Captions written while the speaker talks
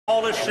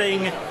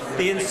Abolishing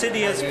the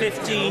insidious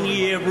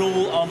 15-year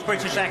rule on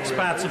British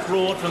expats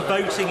abroad from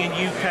voting in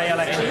UK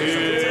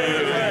elections.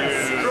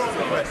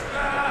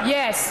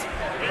 Yes.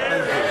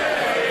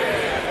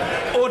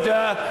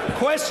 Order.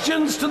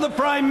 Questions to the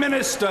Prime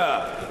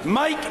Minister.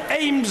 Mike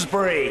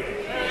Amesbury.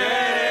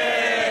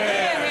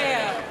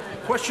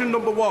 Question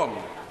number 1.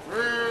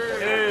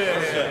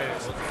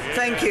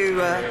 Thank you,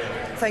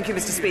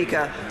 Mr.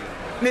 Speaker.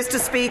 Mr.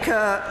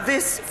 Speaker,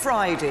 this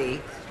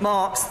Friday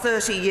marks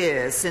 30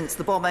 years since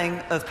the bombing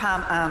of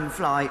Pan Am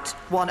Flight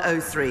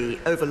 103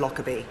 over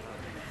Lockerbie.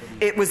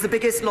 It was the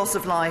biggest loss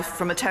of life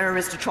from a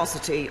terrorist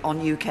atrocity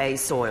on UK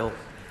soil.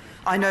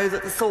 I know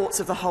that the thoughts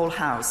of the whole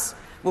House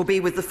will be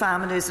with the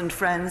families and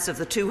friends of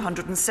the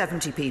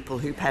 270 people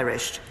who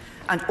perished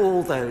and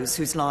all those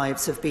whose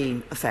lives have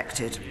been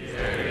affected.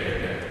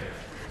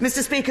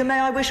 Mr. Speaker, may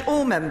I wish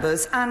all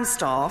members and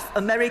staff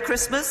a Merry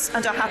Christmas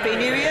and a Happy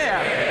New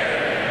Year.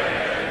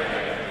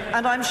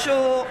 And I'm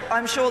sure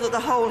that the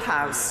whole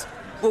House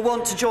will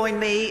want to join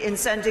me in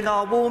sending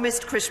our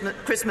warmest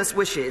Christmas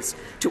wishes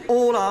to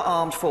all our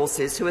armed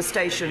forces who are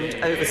stationed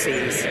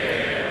overseas.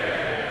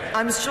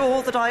 I'm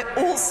sure that I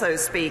also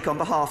speak on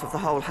behalf of the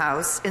whole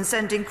House in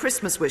sending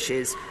Christmas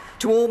wishes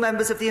to all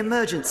members of the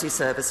emergency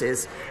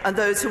services and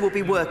those who will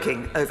be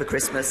working over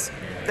Christmas.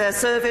 Their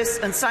service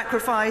and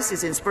sacrifice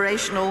is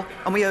inspirational,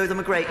 and we owe them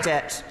a great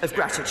debt of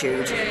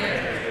gratitude.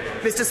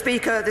 Mr.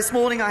 Speaker, this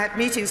morning I had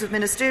meetings with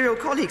ministerial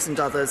colleagues and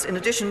others. In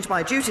addition to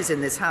my duties in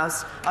this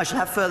House, I shall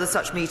have further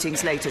such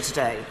meetings later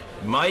today.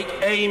 Mike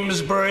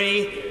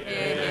Amesbury.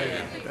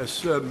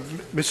 Yes,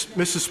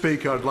 Mr.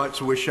 Speaker, I'd like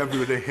to wish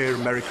everybody here a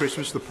Merry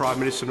Christmas, the Prime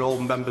Minister and all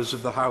members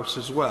of the House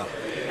as well.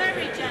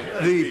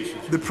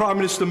 The Prime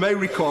Minister may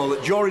recall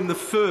that during the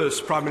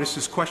first Prime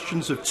Minister's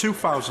questions of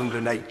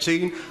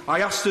 2018,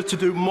 I asked her to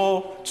do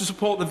more to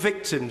support the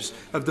victims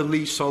of the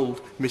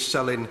leasehold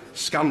mis-selling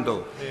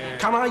scandal.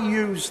 Can I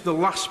use the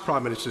last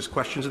Prime Minister's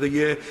questions of the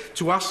year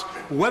to ask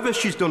whether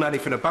she's done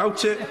anything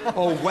about it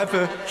or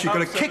whether she's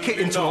going to kick it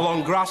into the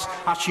long grass,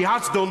 as she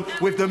has done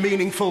with the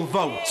meaningful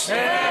votes?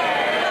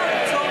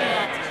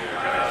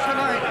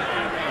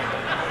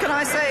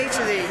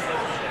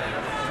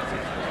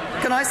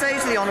 Can I say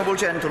to the honourable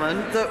gentleman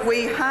that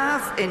we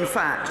have, in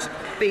fact,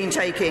 been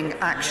taking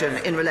action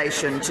in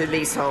relation to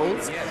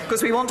leaseholds,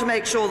 because we want to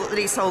make sure that the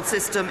leasehold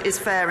system is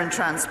fair and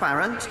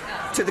transparent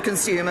to the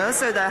consumer,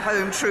 so their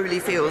home truly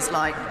feels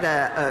like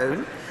their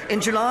own. In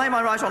July,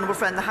 my right honourable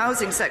friend, the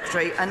Housing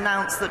Secretary,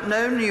 announced that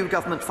no new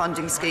government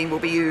funding scheme will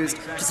be used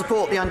to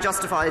support the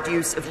unjustified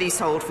use of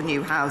leasehold for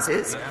new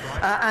houses,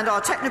 and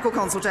our technical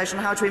consultation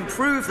on how to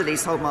improve the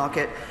leasehold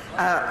market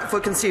for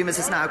consumers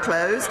is now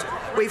closed.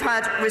 We've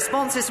had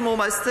responses from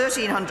almost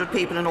 1,300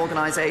 people and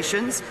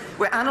organisations.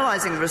 We're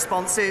analysing the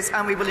responses,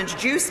 and we will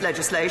introduce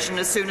legislation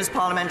as soon as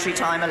parliamentary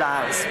time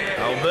allows.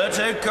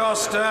 Alberto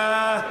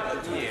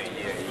Costa.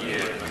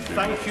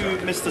 Thank you,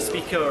 Mr.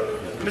 Speaker.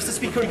 Mr.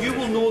 Speaker, you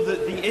will know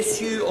that the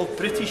issue of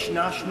British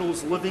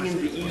nationals living in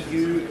the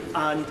EU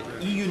and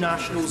EU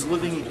nationals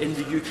living in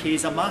the UK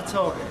is a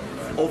matter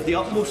of the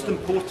utmost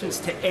importance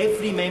to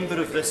every member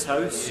of this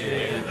House.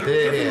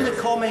 Given the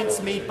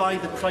comments made by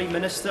the Prime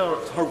Minister,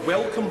 her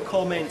welcome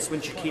comments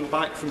when she came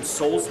back from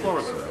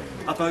Salzburg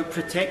about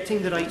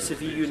protecting the rights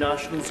of EU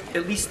nationals,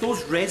 at least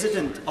those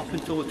resident up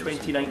until the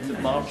 29th of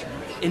March,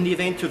 in the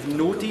event of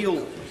no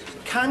deal,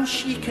 can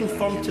she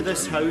confirm to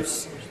this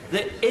House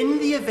that in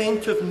the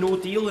event of no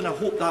deal, and I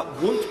hope that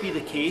won't be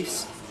the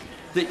case,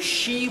 that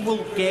she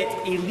will get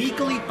a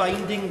legally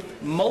binding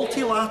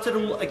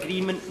multilateral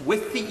agreement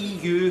with the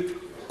EU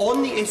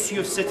on the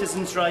issue of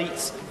citizens'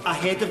 rights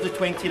ahead of the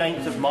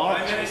 29th of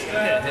March?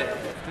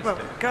 Well,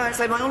 can I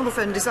say, my honourable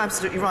friend is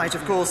absolutely right,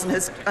 of course,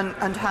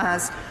 and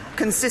has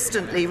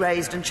consistently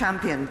raised and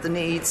championed the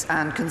needs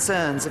and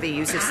concerns of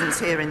EU citizens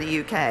here in the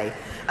UK.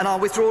 And our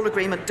withdrawal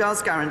agreement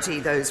does guarantee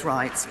those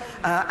rights,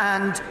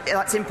 and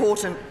that's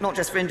important not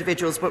just for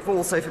individuals but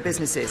also for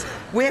businesses.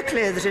 We're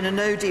clear that in a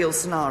no-deal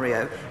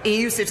scenario,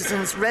 EU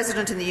citizens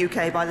resident in the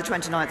UK by the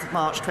 29th of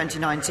March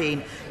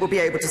 2019 will be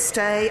able to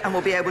stay and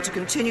will be able to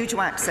continue to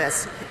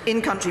access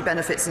in-country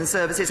benefits and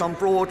services on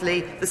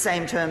broadly the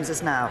same terms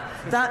as now.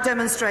 That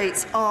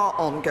demonstrates our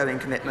ongoing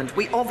commitment.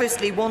 We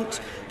obviously want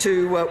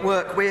to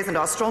work with and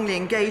are strongly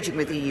engaging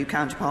with EU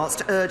counterparts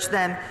to urge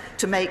them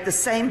to make the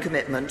same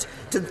commitment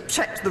to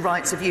protect the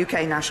rights of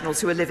UK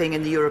nationals who are living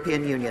in the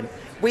European Union.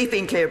 We've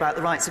been clear about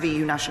the rights of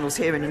EU nationals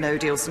here in a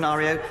no-deal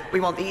scenario. We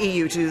want the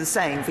EU to do the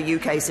same for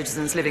UK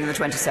citizens living in the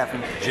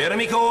 27.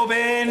 Jeremy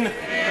Corbyn.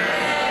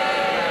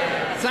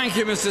 Thank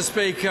you, Mr.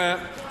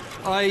 Speaker.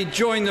 I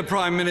join the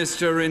Prime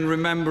Minister in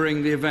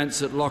remembering the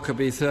events at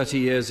Lockerbie 30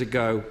 years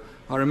ago.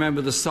 I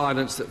remember the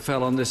silence that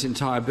fell on this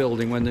entire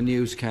building when the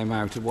news came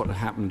out of what had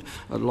happened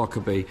at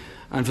Lockerbie.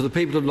 And for the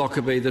people of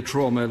Lockerbie, the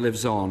trauma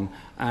lives on,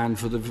 and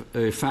for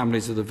the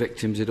families of the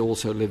victims, it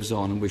also lives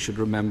on, and we should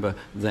remember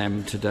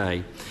them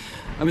today.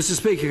 Mr.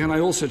 Speaker, can I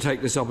also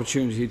take this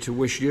opportunity to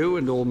wish you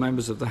and all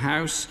members of the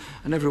House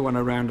and everyone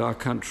around our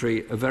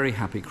country a very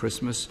happy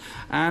Christmas,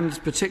 and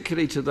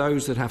particularly to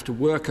those that have to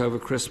work over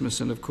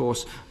Christmas, and of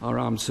course our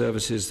armed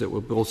services that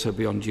will also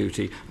be on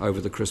duty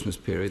over the Christmas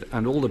period,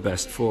 and all the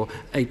best for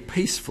a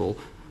peaceful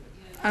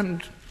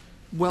and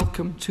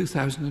welcome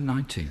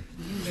 2019.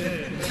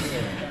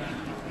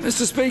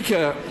 Mr.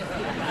 Speaker,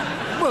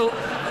 well,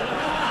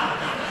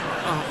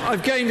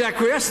 I've gained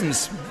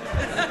acquiescence.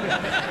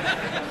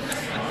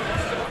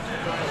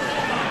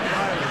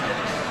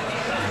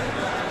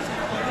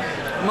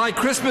 My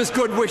Christmas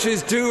good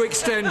wishes do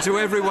extend to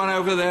everyone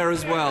over there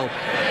as well.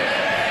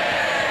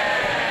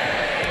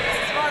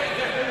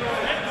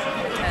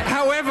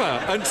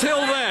 However, until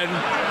then,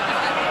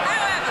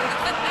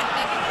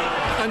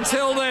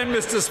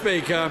 Mr.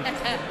 Speaker,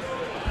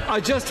 I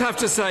just have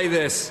to say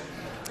this.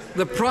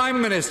 The Prime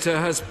Minister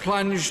has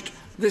plunged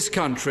this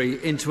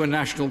country into a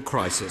national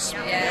crisis.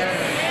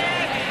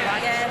 Yes.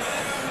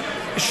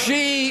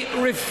 She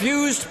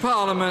refused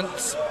Parliament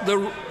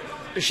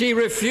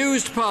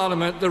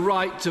the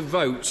right to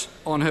vote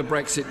on her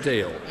Brexit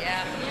deal.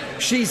 Yeah.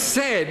 She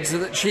said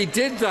that she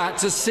did that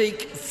to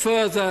seek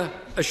further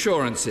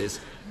assurances.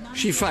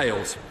 She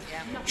failed.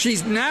 Yeah.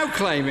 She's now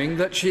claiming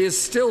that she is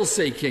still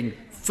seeking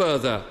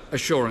further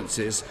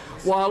assurances,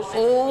 while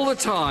all the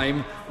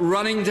time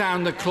running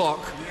down the clock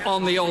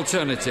on the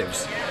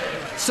alternatives.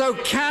 So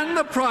can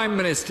the Prime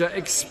Minister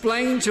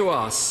explain to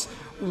us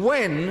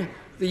when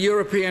the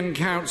European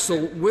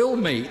Council will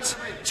meet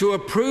to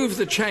approve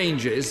the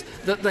changes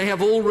that they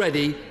have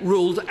already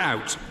ruled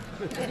out?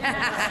 Can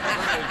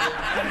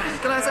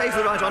I say to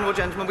the right honourable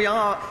gentleman, we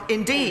are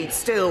indeed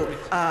still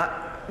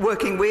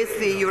working with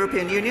the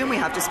European Union. We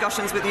have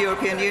discussions with the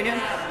European Union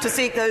to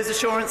seek those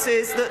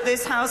assurances that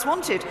this House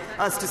wanted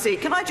us to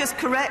seek. Can I just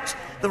correct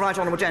the right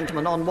honourable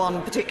gentleman on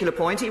one particular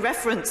point? He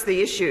referenced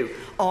the issue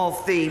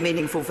of the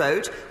meaningful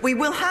vote. We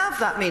will have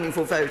that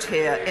meaningful vote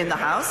here in the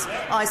House.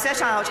 I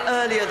set out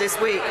earlier this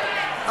week.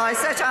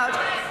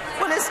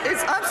 Well,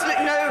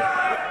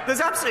 there's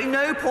absolutely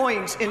no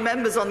point in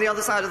members on the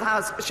other side of the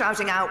House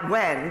shouting out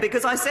when,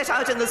 because I set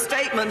out in the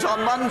statement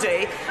on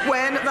Monday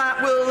when that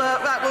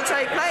will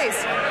take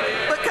place.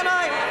 But can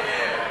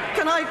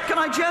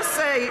I just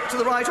say to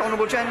the right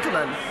honourable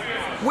gentleman,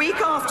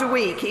 week after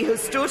week he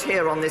has stood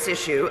here on this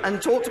issue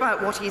and talked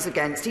about what he's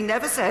against. He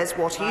never says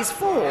what he's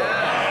for.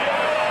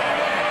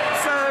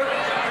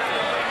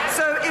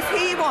 So if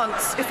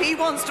he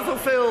wants to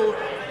fulfil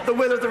the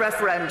will of the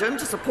referendum,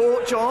 to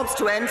support jobs,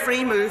 to end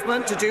free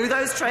movement, to do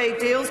those trade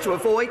deals, to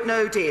avoid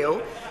no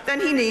deal, then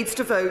he needs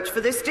to vote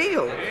for this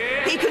deal.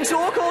 He can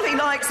talk all he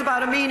likes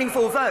about a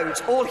meaningful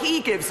vote. All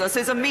he gives us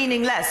is a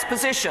meaningless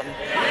position.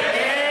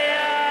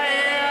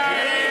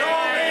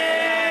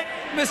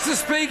 Mr.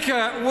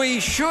 Speaker, we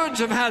should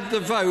have had the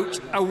vote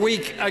a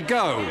week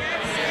ago.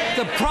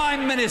 The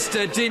Prime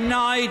Minister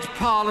denied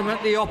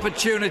Parliament the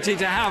opportunity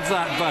to have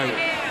that vote,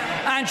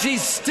 and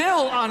she's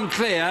still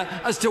unclear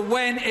as to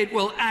when it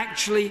will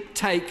actually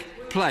take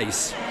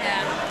place.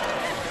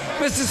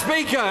 Mr.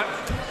 Speaker,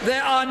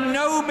 there are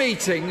no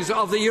meetings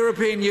of the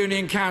European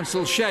Union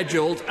Council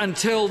scheduled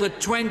until the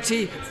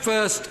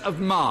 21st of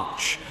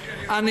March,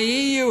 and the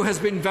EU has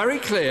been very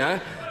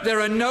clear. There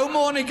are no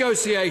more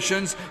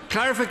negotiations,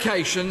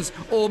 clarifications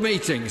or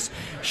meetings.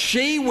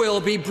 She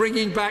will be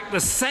bringing back the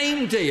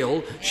same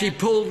deal she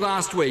pulled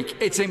last week.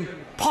 It's an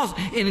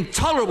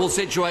intolerable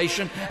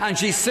situation, and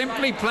she's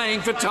simply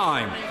playing for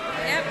time.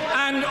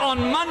 And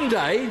on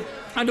Monday,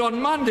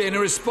 in a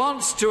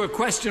response to a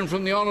question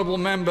from the honourable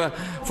member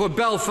for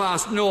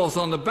Belfast North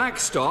on the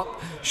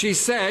backstop, she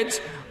said,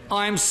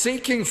 "I am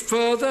seeking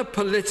further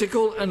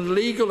political and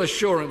legal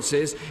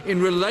assurances in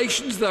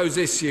relation to those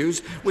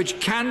issues which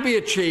can be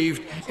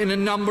achieved in a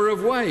number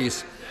of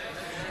ways."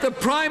 The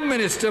Prime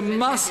Minister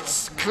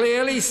must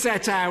clearly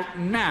set out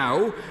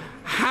now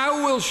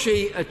how will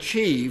she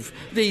achieve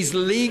these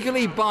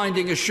legally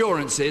binding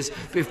assurances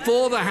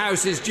before the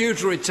House is due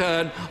to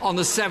return on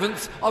the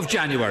 7th of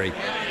January.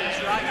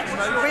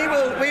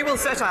 We will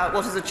set out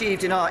what is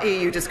achieved in our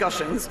EU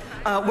discussions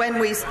when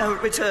we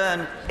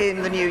return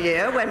in the new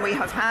year, when we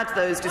have had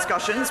those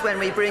discussions, when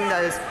we bring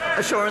those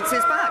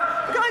assurances back.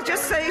 Can I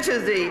just say to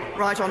the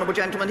right honourable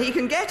gentleman, he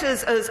can get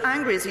as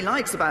angry as he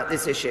likes about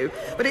this issue,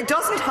 but it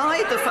doesn't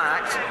hide the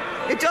fact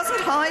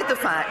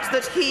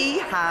that he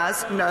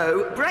has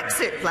no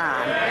Brexit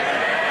plan.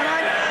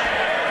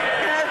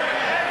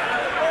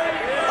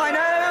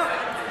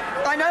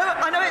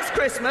 And I know it's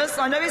Christmas.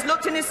 I know he's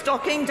looked in his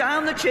stocking,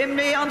 down the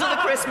chimney, under the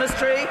Christmas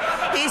tree.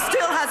 He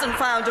still hasn't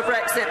found a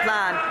Brexit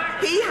plan.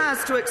 He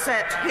has to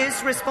accept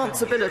his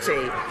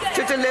responsibility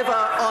to deliver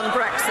on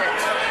Brexit.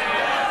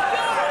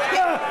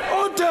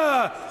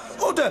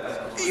 Order!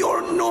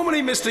 You're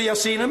normally, Mr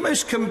Yassin, a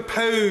most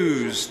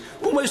composed,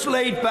 almost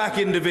laid-back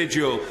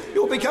individual.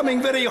 You're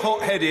becoming very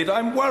hot-headed.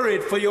 I'm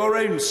worried for your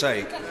own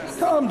sake.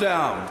 Calm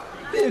down.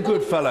 Be a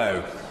good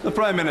fellow. The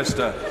Prime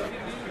Minister.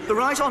 the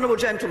right honourable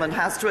gentleman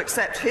has to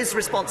accept his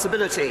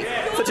responsibility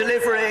for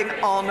delivering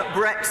on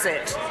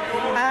Brexit.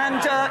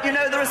 And, you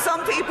know, there are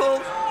some people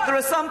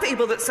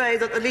that say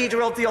that the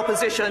Leader of the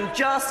Opposition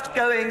just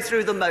going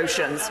through the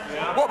motions.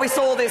 What we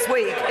saw this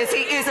week is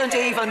he isn't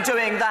even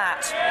doing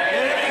that.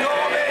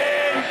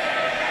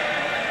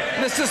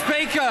 Mr.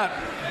 Speaker,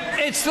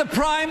 it's the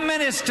Prime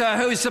Minister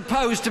who is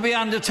supposed to be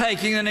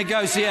undertaking the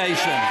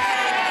negotiations.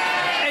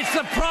 It's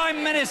the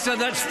Prime Minister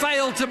that's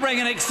failed to bring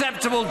an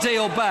acceptable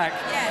deal back.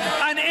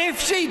 And if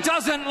she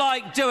doesn't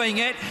like doing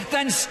it,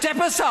 then step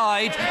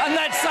aside and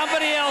let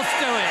somebody else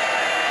do it.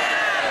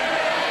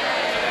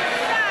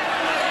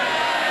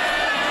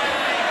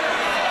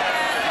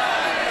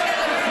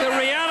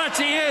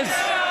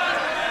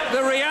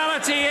 The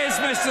reality is,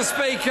 Mr.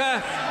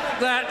 Speaker,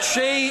 that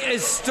she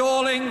is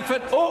stalling for...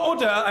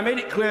 Order. I made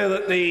it clear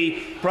that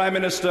the Prime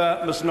Minister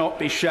must not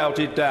be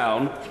shouted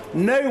down.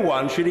 No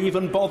one should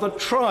even bother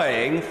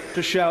trying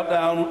to shout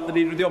down the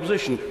Leader of the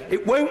Opposition.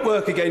 It won't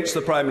work against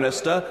the Prime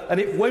Minister, and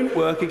it won't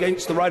work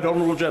against the right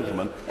honourable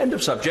gentleman. End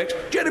of subject.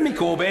 Jeremy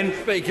Corbyn.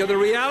 Speaker, the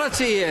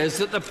reality is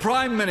that the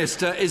Prime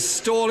Minister is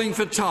stalling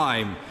for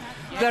time.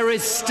 There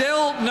is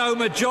still no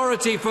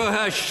majority for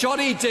her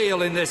shoddy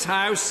deal in this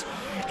House.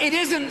 It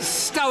isn't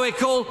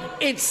stoical,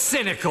 it's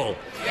cynical.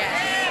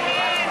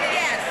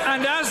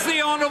 And as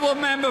the Honourable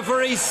Member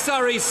for East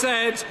Surrey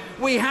said,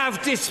 we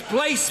have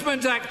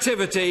displacement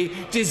activity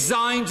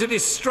designed to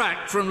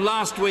distract from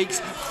last week's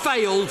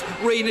failed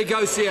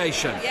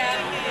renegotiation.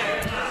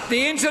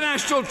 The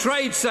International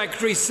Trade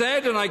Secretary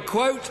said, and I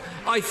quote,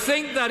 "I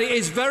think that it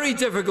is very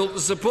difficult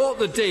to support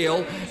the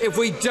deal if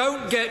we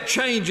don't get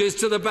changes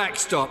to the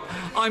backstop.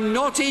 I'm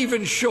not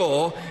even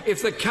sure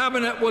if the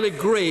Cabinet will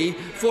agree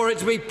for it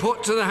to be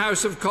put to the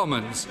House of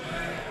Commons."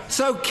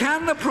 So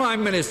can the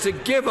Prime Minister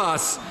give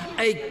us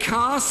a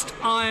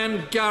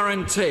cast-iron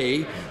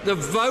guarantee the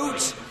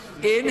vote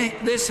in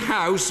this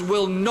House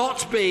will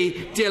not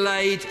be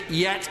delayed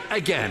yet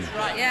again?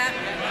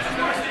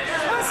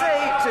 I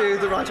say to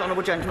the right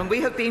honourable gentleman, we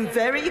have been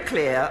very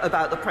clear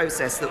about the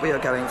process that we are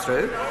going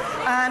through,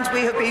 and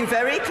we have been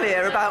very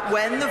clear about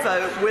when the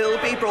vote will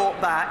be brought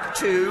back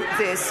to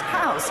this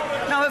House.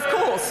 Now, of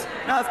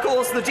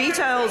course, the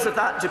details of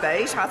that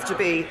debate have to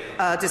be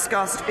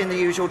discussed in the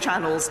usual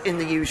channels in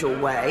the usual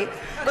way.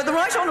 But the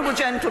right honourable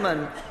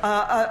gentleman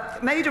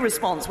made a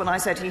response when I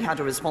said he had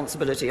a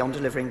responsibility on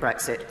delivering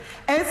Brexit.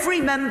 Every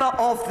member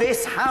of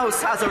this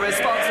House has a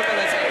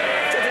responsibility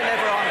to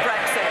deliver on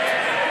Brexit.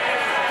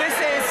 This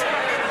is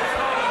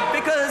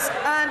because,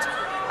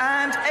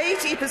 and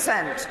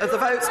 80% of the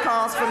votes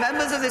cast for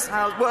members of this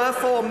House were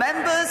for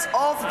members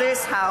of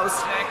this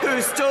House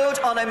who stood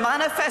on a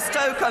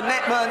manifesto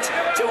commitment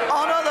to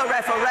honour the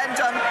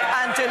referendum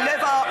and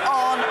deliver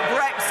on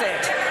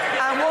Brexit.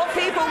 And what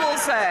people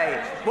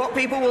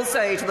will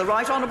say to the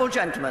right honourable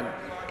gentleman,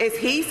 if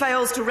he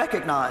fails to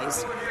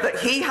recognise that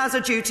he has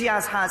a duty,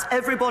 as has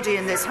everybody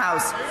in this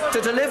House,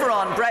 to deliver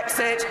on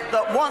Brexit,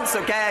 that once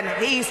again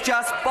he's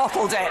just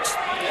bottled it.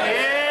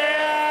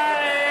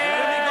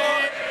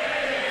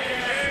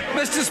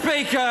 Mr.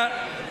 Speaker,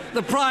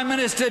 the Prime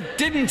Minister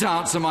didn't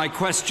answer my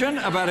question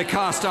about a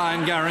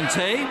cast-iron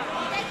guarantee.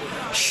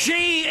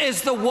 She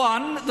is the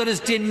one that has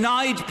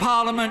denied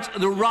Parliament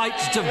the right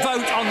to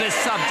vote on this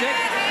subject.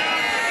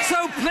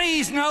 So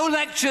please, no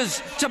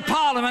lectures to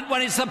Parliament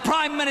when it's the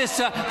Prime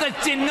Minister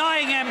that's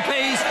denying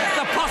MPs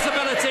the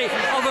possibility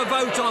of a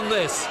vote on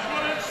this.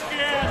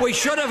 We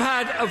should have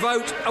had a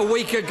vote a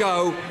week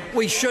ago.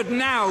 We should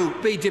now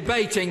be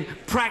debating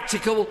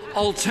practical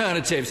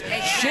alternatives.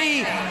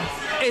 She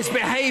is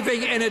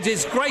behaving in a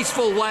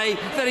disgraceful way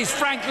that is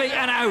frankly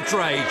an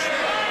outrage.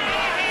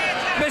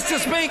 Mr.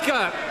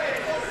 Speaker,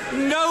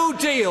 no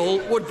deal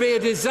would be a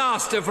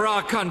disaster for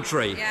our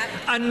country,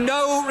 and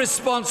no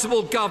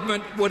responsible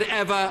government would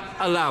ever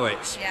allow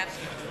it.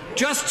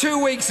 Just 2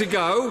 weeks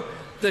ago,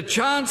 the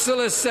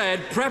Chancellor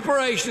said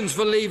preparations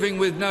for leaving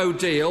with no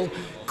deal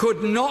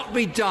could not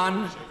be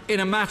done in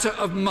a matter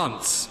of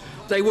months.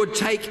 They would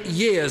take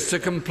years to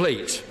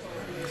complete.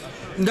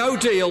 No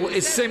deal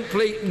is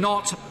simply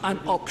not an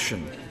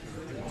option.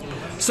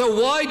 So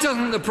why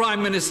doesn't the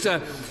Prime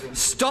Minister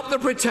stop the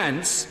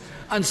pretence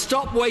and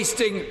stop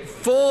wasting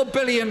 £4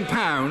 billion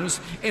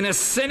in a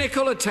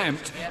cynical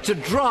attempt to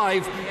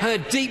drive her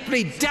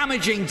deeply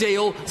damaging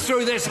deal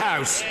through this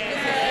House?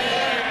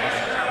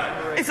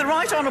 If the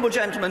right honourable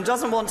gentleman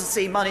doesn't want to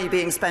see money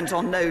being spent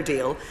on no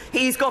deal,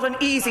 he's got an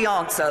easy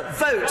answer.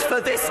 Vote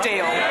for this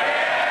deal.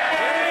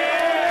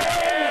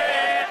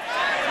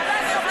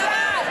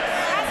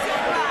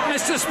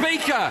 Mr.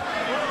 Speaker,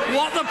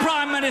 what the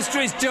Prime Minister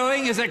is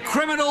doing is a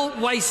criminal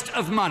waste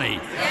of money.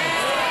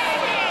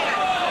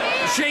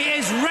 She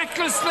is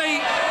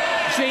recklessly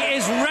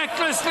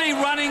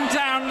running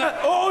down...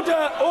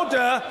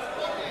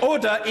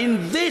 Order.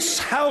 In this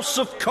House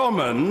of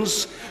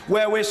Commons,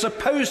 where we're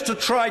supposed to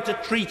try to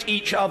treat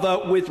each other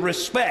with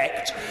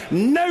respect,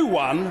 no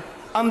one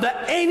under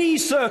any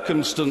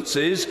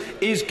circumstances,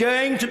 is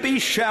going to be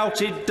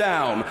shouted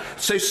down.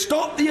 So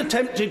stop the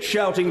attempted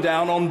shouting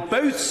down on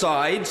both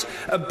sides,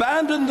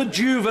 abandon the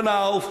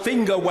juvenile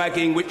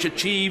finger-wagging which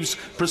achieves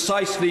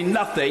precisely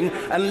nothing,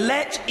 and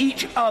let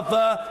each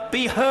other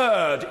be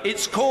heard.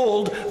 It's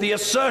called the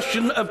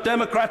assertion of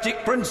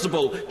democratic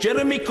principle.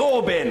 Jeremy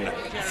Corbyn.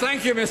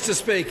 Thank you, Mr.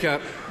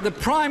 Speaker. The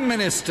Prime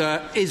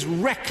Minister is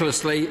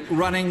recklessly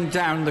running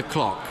down the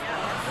clock,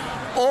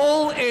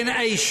 all in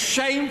a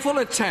shameful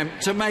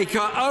attempt to make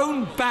her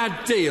own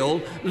bad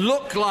deal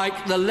look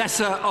like the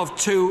lesser of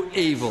two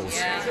evils.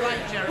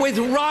 With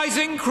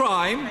rising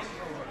crime,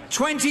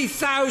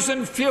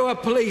 20,000 fewer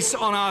police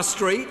on our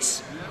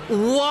streets,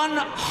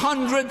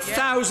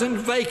 100,000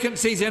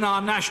 vacancies in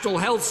our National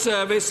Health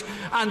Service,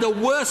 and the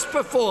worst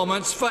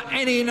performance for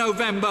any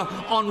November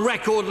on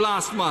record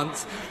last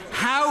month,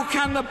 how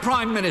can the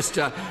Prime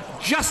Minister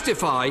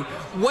justify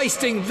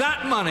wasting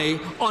that money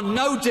on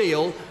no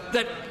deal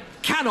that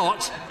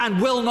cannot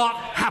and will not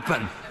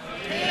happen?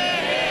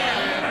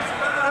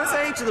 I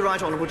say to the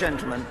right honourable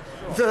gentleman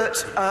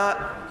that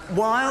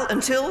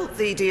until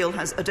a deal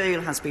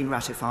has been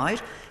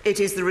ratified, it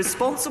is the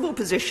responsible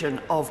position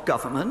of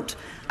government,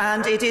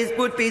 and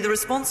would be the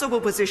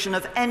responsible position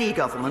of any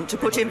government to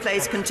put in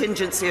place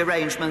contingency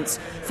arrangements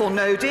for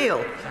no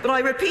deal. But I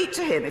repeat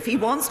to him, if he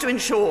wants to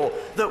ensure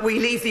that we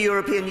leave the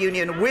European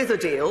Union with a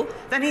deal,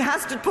 then he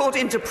has to put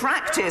into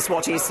practice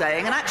what he's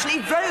saying and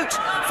actually vote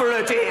for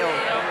a deal.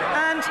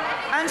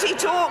 And he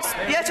talks,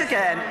 yet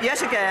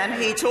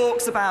again, he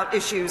talks about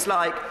issues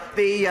like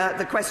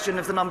the question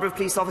of the number of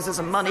police officers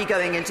and money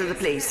going into the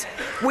police.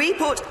 We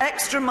put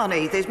extra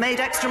money, they've made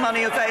extra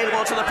money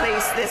available to the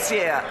police this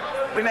year.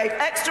 We made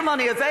extra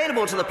money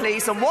available to the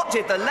police, and what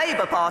did the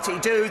Labour Party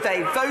do?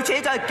 They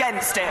voted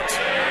against it.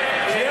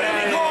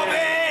 Jeremy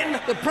Corbyn.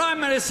 The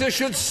Prime Minister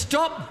should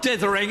stop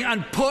dithering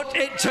and put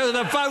it to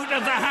the vote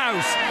of the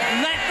House.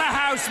 Let the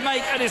House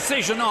make a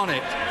decision on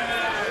it.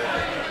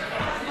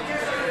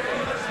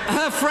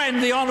 Her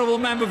friend, the Honourable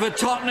Member for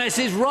Totnes,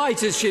 is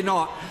right, is she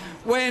not,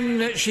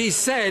 when she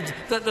said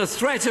that the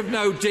threat of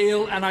no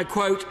deal, and I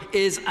quote,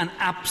 is an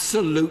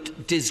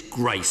absolute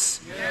disgrace.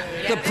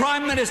 The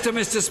Prime Minister,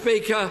 Mr.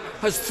 Speaker,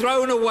 has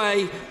thrown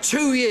away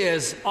 2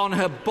 years on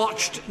her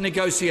botched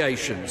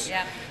negotiations.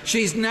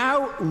 She's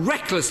now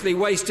recklessly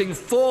wasting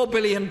 £4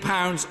 billion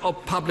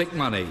of public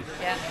money.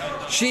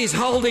 She's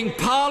holding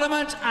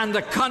Parliament and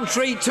the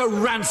country to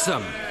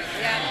ransom.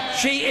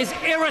 She is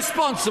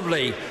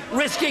irresponsibly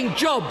risking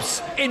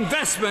jobs,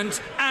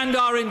 investment and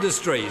our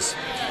industries.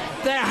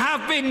 There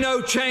have been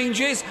no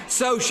changes,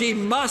 so she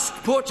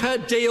must put her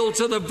deal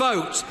to the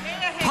vote.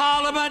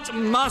 Parliament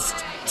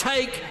must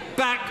take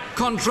back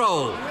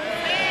control.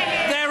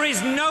 There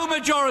is no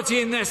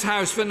majority in this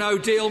House for no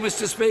deal,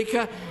 Mr.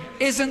 Speaker.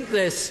 Isn't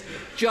this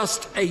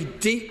just a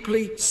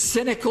deeply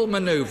cynical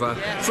manoeuvre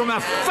from a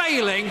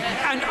failing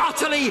and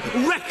utterly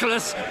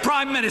reckless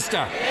Prime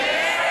Minister?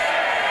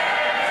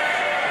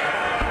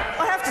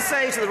 To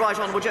say to the right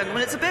honourable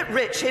gentleman, it's a bit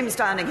rich him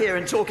standing here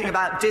and talking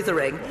about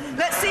dithering.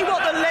 Let's see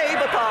what the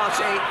Labour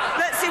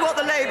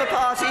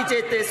Party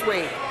did this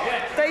week.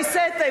 They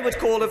said they would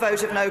call a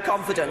vote of no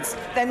confidence.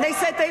 Then they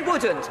said they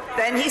wouldn't.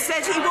 Then he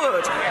said he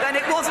would. Then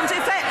it wasn't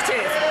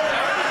effective.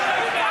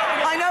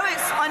 I know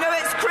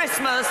it's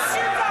Christmas.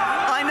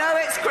 I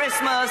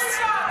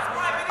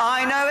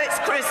know it's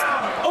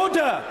Christmas.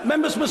 Order!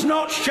 Members must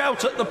not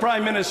shout at the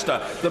Prime Minister.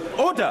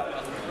 Order!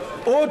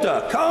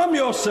 Calm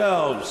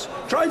yourselves.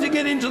 Try to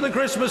get into the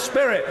Christmas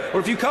spirit. Or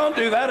if you can't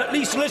do that, at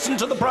least listen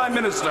to the Prime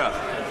Minister.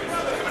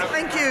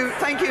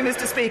 Thank you,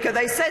 Mr. Speaker.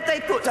 They said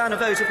they'd put down a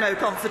vote of no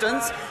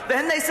confidence.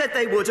 Then they said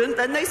they wouldn't.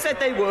 Then they said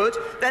they would.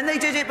 Then they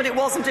did it, but it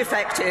wasn't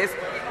effective.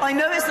 I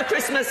know it's the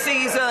Christmas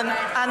season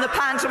and the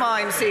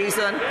pantomime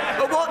season,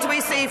 but what do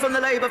we see from the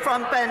Labour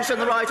front bench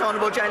and the right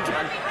honourable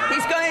gentleman?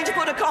 He's going to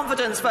put a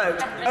confidence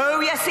vote.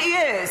 Oh, yes, he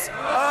is.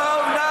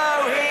 Oh,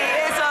 no, he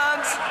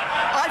isn't.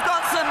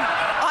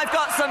 I've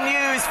got some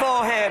news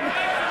for him.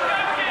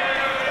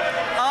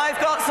 I've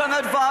got some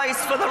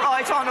advice for the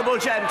right honourable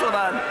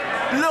gentleman.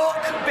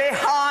 Look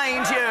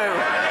behind you.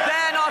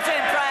 They're not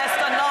impressed,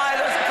 and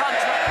neither's the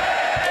country.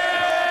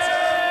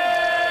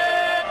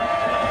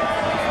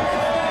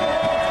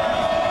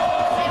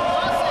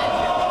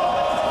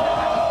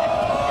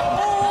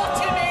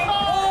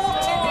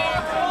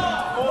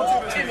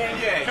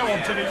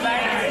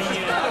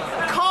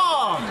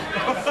 Calm.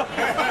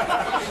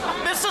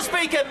 Mr.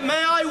 Speaker, may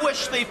I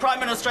wish the Prime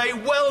Minister a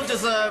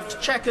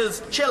well-deserved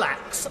Chequers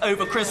chillax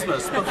over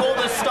Christmas before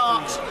the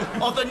start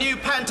of the new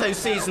panto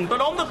season,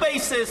 but on the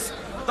basis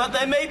that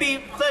there may be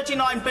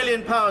 £39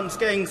 billion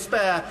going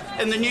spare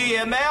in the new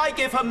year, may I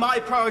give her my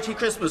priority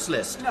Christmas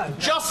list? No.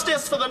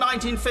 Justice for the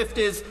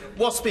 1950s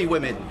WASPy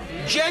women,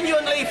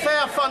 genuinely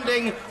fair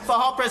funding for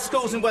Harpres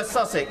schools in West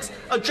Sussex,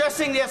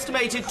 addressing the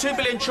estimated £2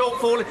 billion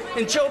shortfall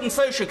in children's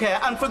social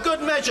care, and for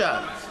good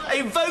measure,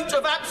 a vote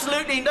of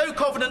absolutely no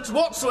confidence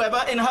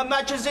whatsoever in Her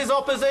Majesty's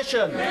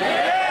opposition.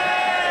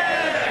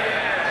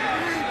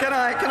 Can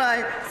Can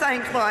I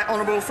thank my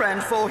honourable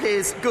friend for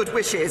his good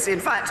wishes? In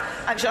fact,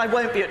 actually, I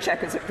won't be at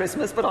Chequers at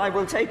Christmas, but I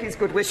will take his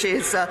good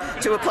wishes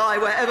to apply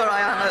wherever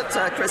I am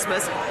at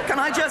Christmas. Can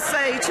I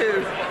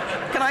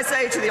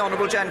say to the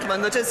honourable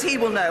gentleman that, as he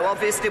will know,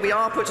 obviously we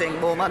are putting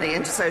more money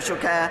into social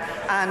care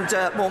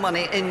and more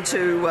money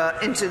into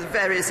the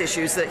various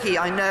issues that he,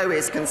 I know,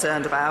 is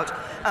concerned about.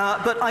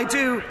 But I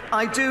do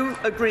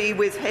agree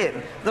with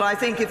him that I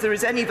think if there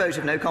is any vote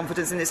of no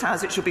confidence in this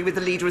House, it should be with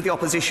the Leader of the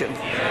Opposition.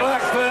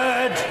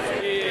 Blackford!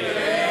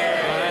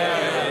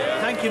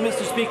 Thank you,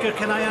 Mr. Speaker.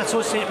 Can I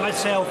associate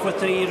myself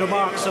with the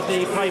remarks of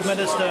the Prime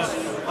Minister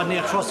on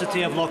the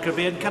atrocity of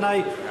Lockerbie? And can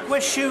I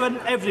wish you and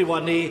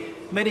everyone a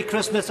Merry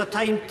Christmas, a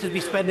time to be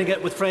spending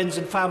it with friends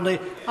and family.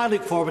 I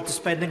look forward to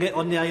spending it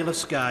on the Isle of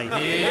Skye.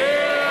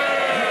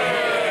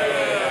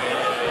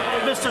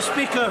 Mr.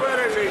 Speaker,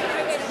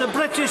 the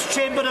British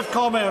Chamber of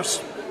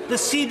Commerce, the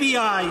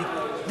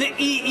CBI, the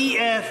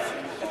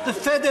EEF, the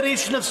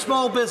Federation of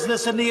Small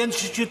Business and the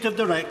Institute of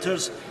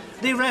Directors,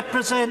 they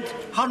represent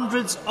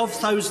hundreds of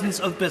thousands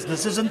of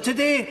businesses, and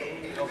today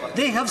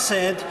they have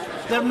said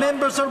their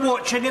members are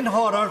watching in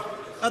horror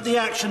at the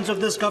actions of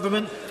this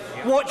government.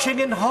 Watching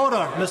in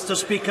horror, Mr.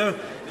 Speaker.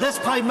 This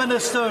Prime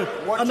Minister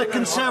and the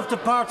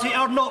Conservative Party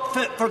are not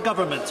fit for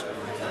government.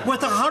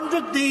 With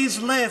 100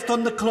 days left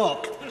on the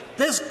clock,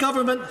 this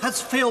government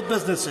has failed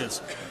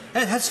businesses.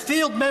 It has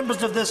failed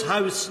members of this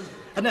House,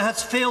 and it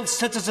has failed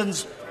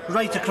citizens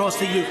right across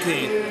the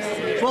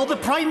UK. Will the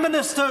Prime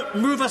Minister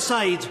move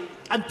aside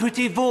and put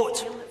a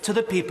vote to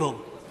the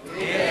people?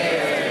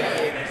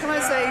 Can I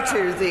say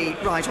to the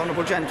right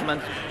honourable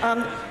gentleman,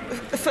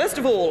 first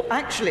of all,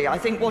 actually, I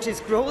think what is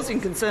causing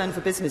concern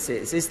for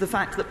businesses is the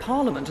fact that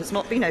Parliament has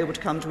not been able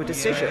to come to a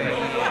decision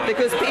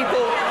because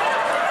people...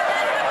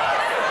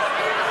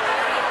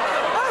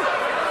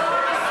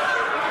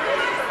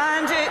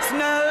 And it's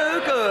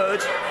no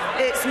good.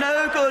 It's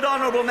no good,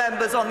 honourable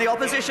members on the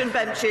opposition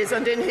benches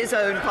and in his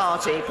own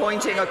party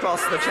pointing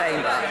across the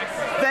chamber.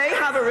 They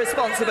have a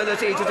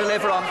responsibility to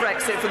deliver on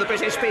Brexit for the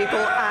British people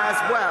as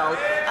well,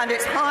 and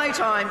it's high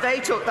time they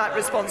took that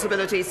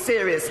responsibility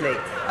seriously.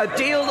 A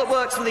deal that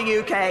works for the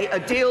UK, a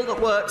deal that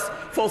works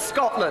for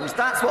Scotland.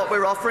 That's what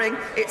we're offering.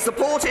 It's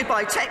supported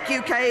by Tech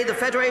UK, the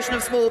Federation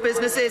of Small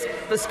Businesses,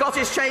 the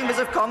Scottish Chambers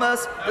of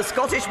Commerce, the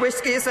Scottish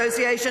Whisky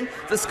Association,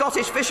 the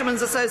Scottish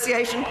Fishermen's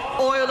Association,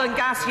 Oil and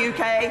Gas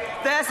UK.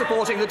 They're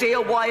supporting the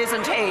deal. Why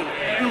isn't he?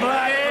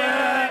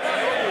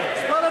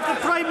 Well, if the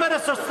Prime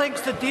Minister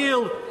thinks the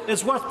deal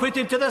is worth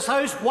putting to this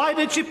House, why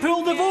did she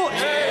pull the vote?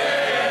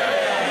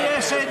 The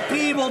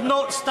SNP will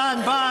not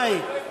stand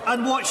by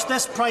and watch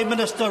this Prime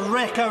Minister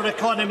wreck our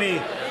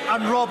economy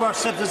and rob our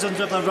citizens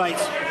of their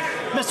rights.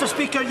 Mr.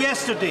 Speaker,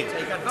 yesterday,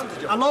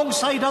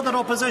 alongside other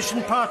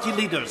opposition party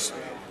leaders,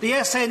 the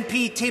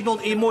SNP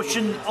tabled a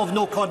motion of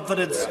no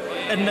confidence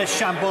in this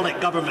shambolic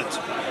government.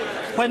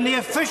 When the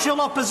official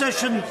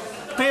opposition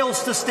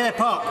fails to step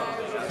up,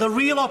 the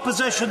real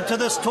opposition to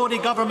this Tory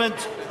government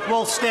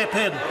will step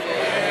in.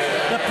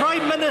 The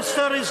Prime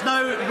Minister is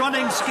now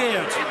running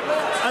scared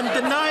and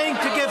denying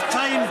to give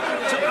time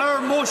to our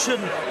motion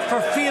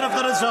for fear of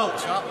the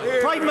result.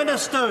 Prime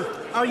Minister,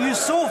 are you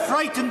so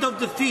frightened of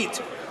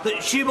defeat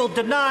that she will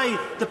deny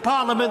the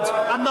Parliament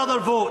another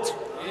vote?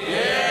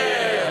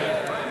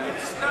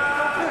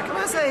 Can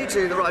I say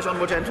to the right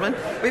honourable gentleman,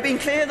 we've been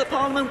clear that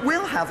Parliament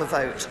will have a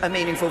vote, a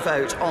meaningful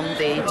vote on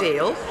the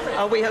deal.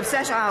 We have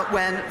set out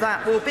when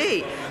that will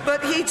be.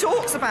 But he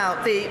talks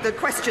about the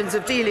questions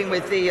of dealing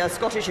with the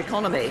Scottish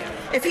economy.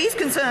 If he's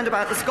concerned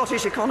about the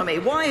Scottish economy,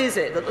 why is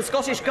it that the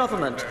Scottish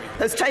Government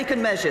has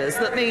taken measures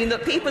that mean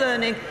that people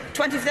earning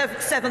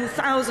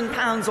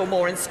 £27,000 or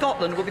more in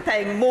Scotland will be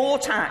paying more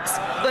tax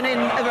than in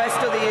the rest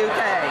of the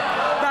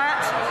UK?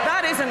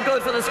 That isn't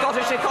good for the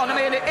Scottish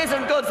economy, and it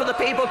isn't good for the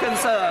people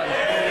concerned.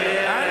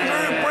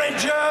 Andrew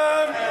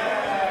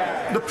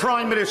Bridgen! The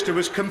Prime Minister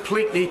was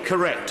completely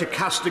correct to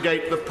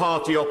castigate the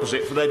party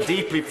opposite for their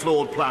deeply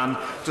flawed plan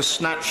to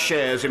snatch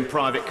shares in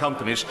private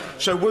companies.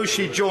 So will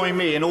she join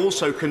me in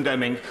also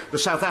condemning the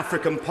South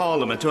African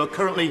Parliament, who are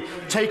currently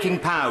taking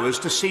powers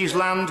to seize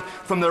land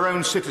from their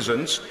own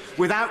citizens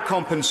without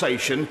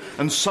compensation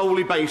and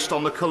solely based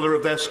on the colour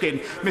of their skin?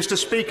 Mr.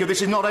 Speaker,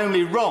 this is not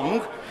only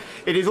wrong,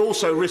 it is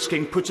also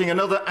risking putting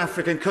another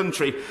African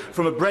country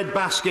from a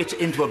breadbasket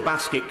into a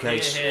basket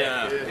case.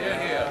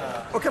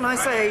 Well, can I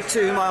say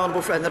to my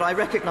honourable friend that I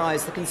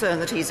recognise the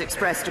concern that he's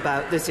expressed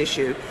about this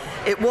issue.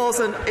 It was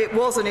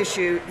an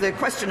issue, the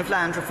question of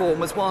land reform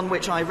was one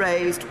which I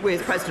raised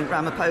with President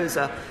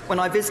Ramaphosa when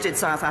I visited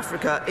South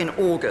Africa in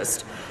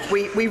August.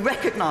 We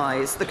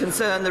recognise the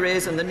concern there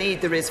is and the need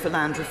there is for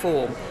land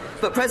reform.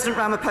 But President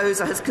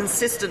Ramaphosa has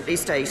consistently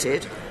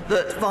stated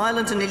that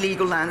violent and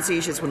illegal land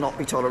seizures will not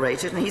be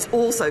tolerated, and he's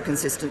also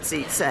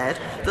consistently said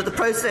that the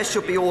process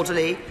should be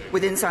orderly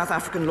within South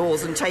African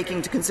laws and take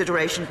into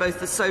consideration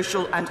both the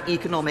social and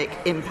economic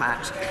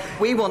impact.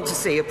 We want to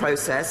see a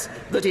process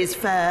that is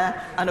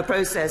fair and a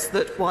process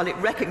that, while it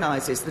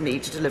recognises the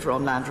need to deliver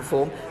on land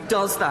reform,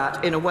 does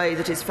that in a way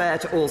that is fair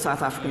to all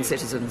South African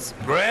citizens.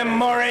 Grahame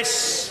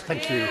Morris.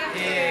 Thank you.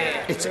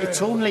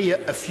 It's only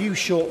a few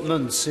short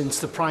months since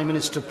the Prime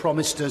Minister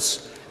promised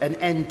us an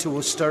end to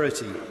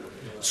austerity.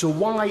 So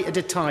why, at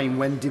a time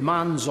when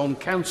demands on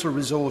council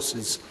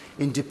resources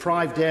in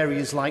deprived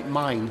areas like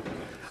mine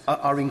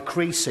are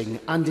increasing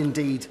and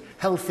indeed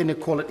health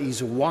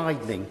inequalities are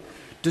widening,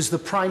 does the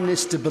Prime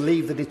Minister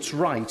believe that it's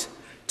right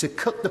to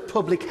cut the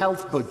public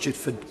health budget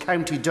for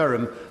County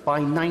Durham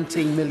by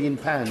 £19 million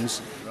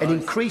and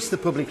increase the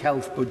public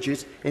health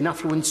budget in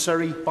affluent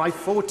Surrey by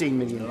 £14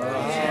 million?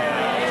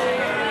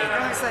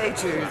 Say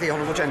to the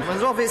honourable gentleman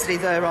that obviously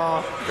there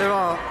are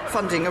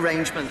funding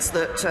arrangements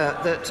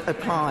that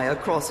apply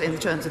across in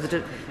terms of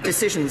the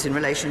decisions in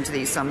relation to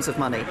these sums of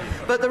money.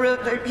 But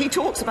he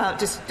talks about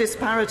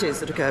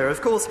disparities that occur.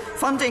 Of course,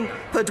 funding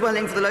per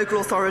dwelling for the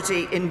local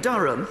authority in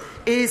Durham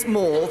is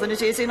more than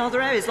it is in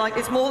other areas. Like,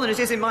 it's more than it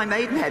is in my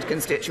Maidenhead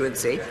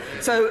constituency.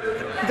 So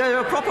there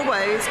are proper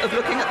ways of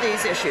looking at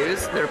these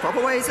issues. There are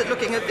proper ways of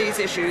looking at these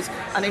issues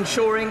and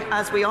ensuring,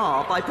 as we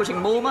are, by putting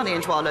more money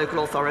into our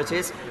local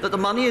authorities, that the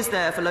money is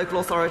there for local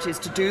authorities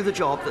to do the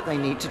job that they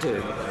need to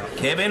do.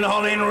 Kevin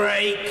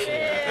Hollin-Rake.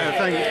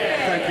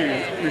 Thank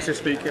you, Mr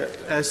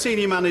Speaker.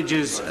 Senior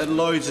managers at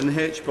Lloyds and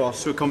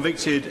HBOS were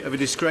convicted of a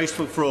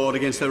disgraceful fraud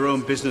against their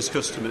own business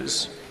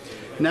customers.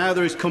 Now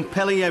there is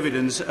compelling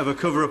evidence of a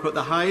cover-up at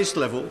the highest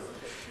level,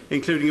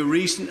 including a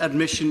recent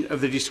admission of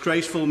the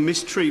disgraceful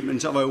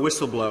mistreatment of a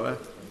whistleblower.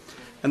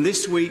 And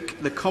this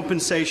week, the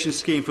compensation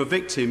scheme for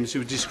victims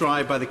was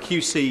described by the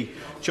QC,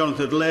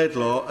 Jonathan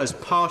Laidlaw, as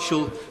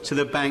partial to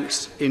the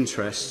bank's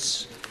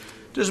interests.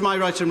 Does my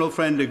right honourable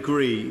friend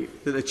agree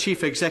that the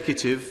Chief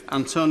Executive,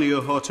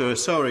 Antonio Horta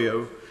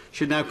Osorio,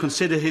 should now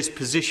consider his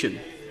position,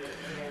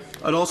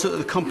 and also that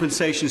the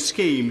compensation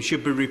scheme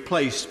should be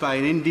replaced by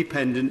an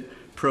independent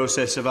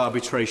process of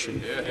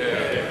arbitration?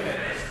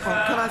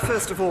 Well, can I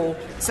first of all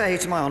say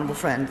to my honourable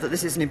friend that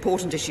this is an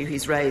important issue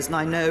he's raised, and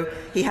I know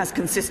he has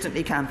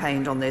consistently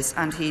campaigned on this,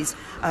 and he's,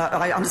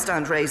 I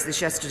understand, raised this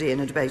yesterday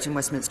in a debate in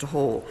Westminster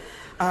Hall.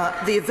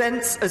 The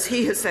events, as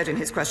he has said in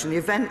his question, the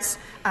events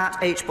at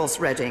HBOS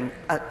Reading,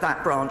 at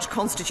that branch,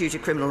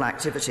 constituted criminal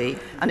activity,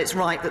 and it's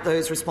right that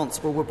those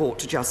responsible were brought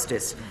to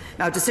justice.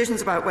 Now,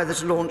 decisions about whether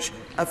to launch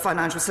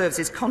financial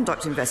services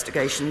conduct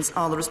investigations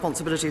are the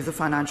responsibility of the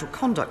Financial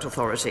Conduct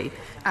Authority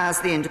as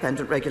the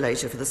independent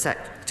regulator for the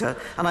sector,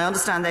 and I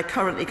understand they're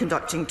currently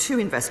conducting 2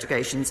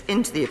 investigations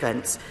into the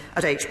events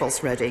at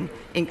HBOS Reading,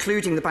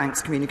 including the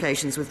bank's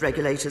communications with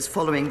regulators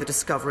following the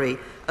discovery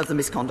of the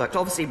misconduct.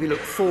 Obviously, we look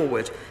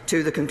forward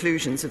to the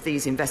conclusions of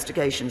these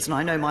investigations, and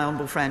I know my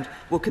honourable friend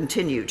will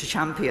continue to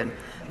champion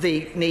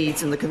the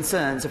needs and the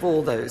concerns of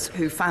all those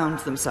who found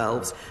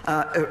themselves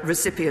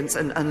recipients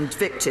and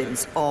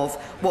victims of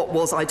what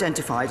was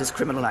identified as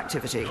criminal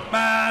activity.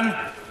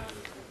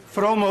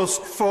 For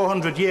almost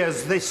 400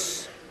 years,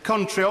 this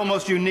country,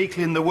 almost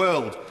uniquely in the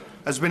world,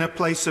 has been a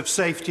place of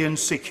safety and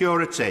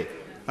security,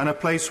 and a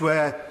place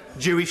where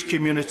Jewish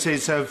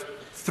communities have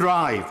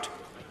thrived.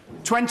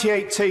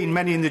 2018,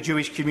 many in the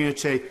Jewish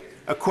community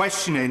are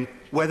questioning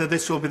whether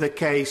this will be the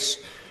case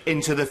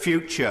into the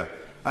future,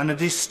 and a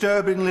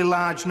disturbingly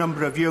large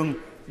number of young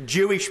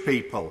Jewish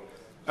people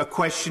are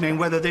questioning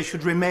whether they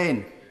should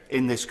remain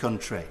in this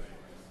country.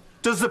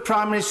 Does the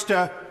Prime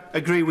Minister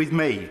agree with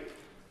me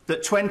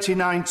that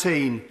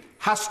 2019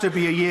 has to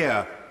be a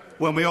year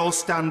when we all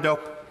stand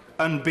up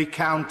and be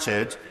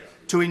counted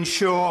to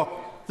ensure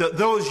that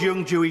those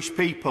young Jewish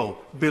people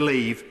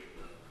believe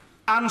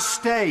and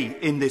stay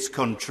in this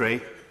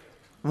country,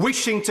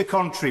 wishing to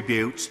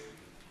contribute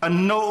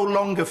and no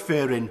longer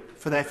fearing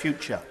for their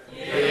future?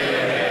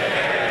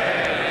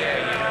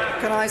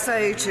 Can I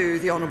say to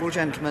the honourable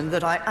gentleman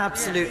that I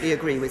absolutely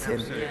agree with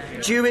him.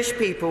 Jewish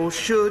people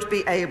should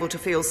be able to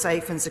feel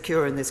safe and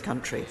secure in this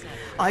country.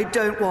 I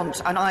don't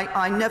want, and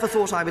I never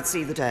thought I would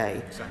see the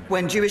day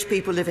when Jewish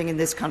people living in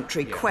this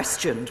country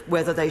questioned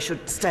whether they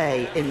should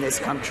stay in this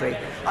country.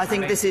 I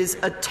think this is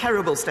a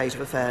terrible state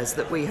of affairs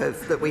that we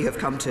have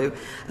come to.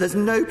 There's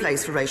no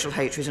place for racial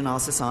hatred in our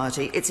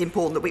society. It's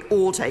important that we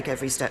all take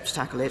every step to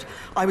tackle it.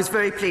 I was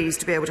very pleased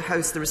to be able to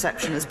host the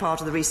reception as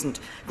part of the recent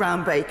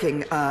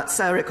groundbreaking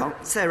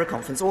Sarah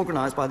conference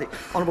organised by the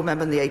honourable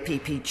member and the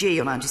APPG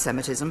on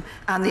anti-Semitism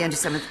and the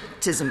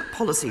Anti-Semitism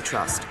Policy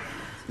Trust,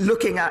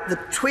 looking at the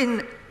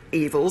twin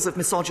evils of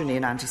misogyny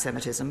and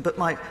anti-Semitism,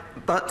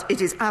 but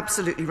it is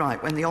absolutely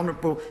right when the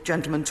honourable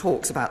gentleman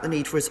talks about the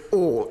need for us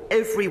all,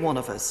 every one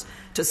of us,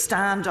 to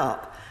stand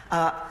up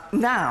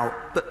now,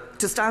 but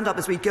to stand up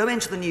as we go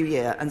into the new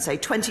year and say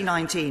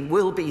 2019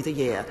 will be the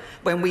year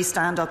when we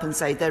stand up and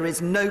say there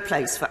is no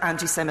place for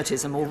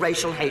anti-Semitism or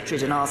racial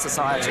hatred in our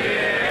society.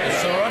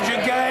 Sir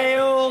Roger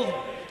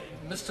Gale.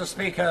 Mr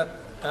Speaker,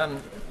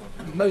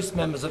 most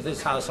members of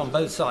this House on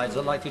both sides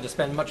are likely to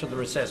spend much of the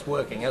recess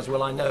working, as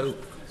will, I know,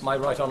 my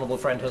right honourable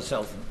friend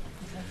herself.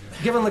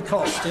 Given the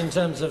cost in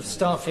terms of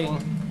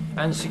staffing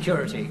and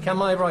security, can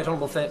my right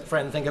honourable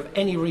friend think of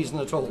any reason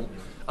at all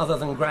other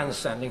than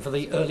grandstanding for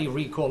the early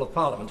recall of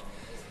Parliament?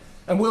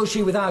 And will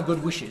she, with our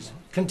good wishes,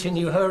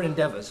 continue her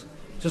endeavours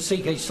to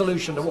seek a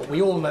solution to what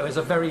we all know is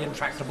a very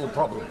intractable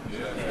problem?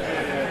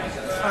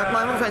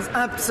 My honourable friend is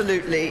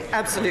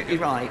absolutely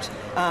right.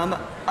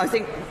 I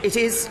think it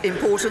is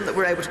important that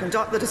we're able to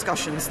conduct the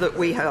discussions that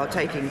we are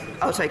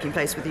taking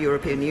place with the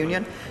European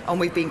Union, and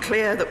we've been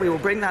clear that we will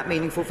bring that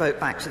meaningful vote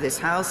back to this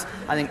House.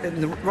 I think in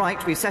the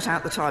right, we've set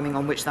out the timing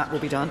on which that will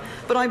be done.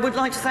 But I would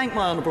like to thank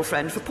my honourable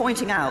friend for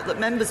pointing out that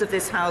members of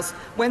this House,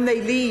 when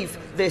they leave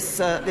this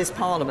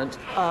Parliament,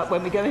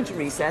 when we go into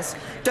recess,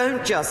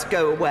 don't just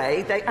go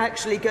away. They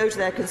actually go to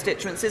their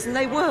constituencies and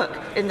they work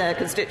in their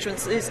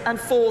constituencies and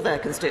for their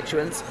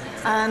constituents.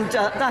 And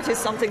that is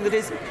something that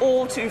is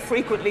all too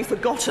frequently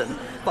forgotten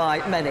by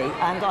many,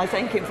 and I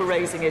thank him for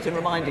raising it and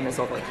reminding us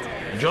of it.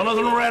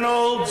 Jonathan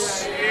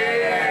Reynolds.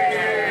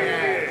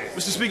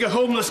 Mr. Speaker,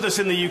 homelessness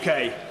in the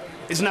UK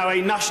is now a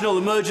national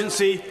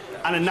emergency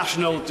and a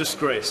national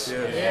disgrace.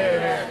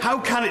 How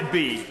can it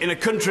be, in a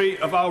country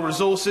of our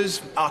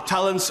resources, our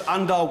talents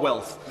and our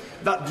wealth,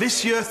 that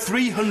this year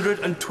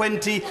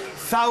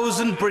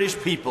 320,000 British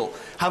people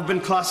have been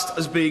classed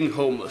as being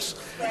homeless?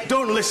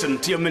 Don't listen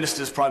to your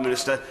ministers, Prime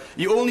Minister.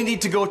 You only need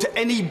to go to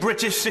any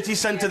British city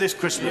centre this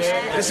Christmas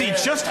to see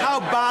just how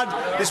bad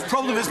this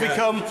problem has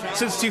become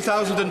since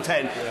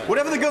 2010.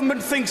 Whatever the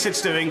government thinks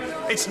it's doing,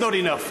 it's not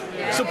enough.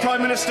 So,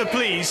 Prime Minister,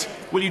 please,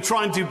 will you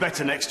try and do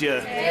better next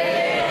year?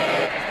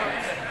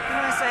 Can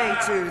I say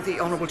to the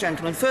honourable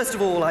gentleman, first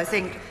of all, I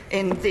think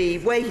in the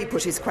way he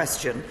put his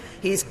question,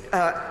 he's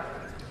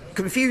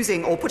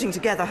confusing or putting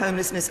together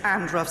homelessness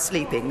and rough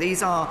sleeping.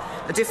 These are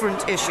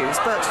different issues,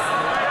 but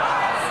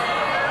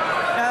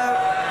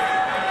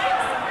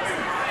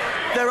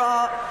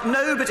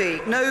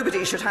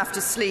nobody should have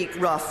to sleep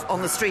rough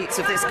on the streets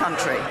of this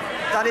country.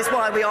 That is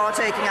why we are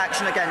taking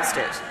action against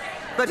it.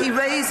 But he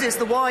raises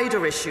the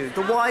wider issue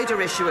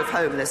of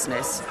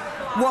homelessness.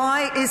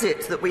 Why is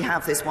it that we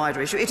have this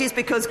wider issue? It is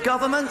because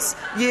governments,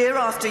 year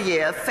after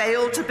year,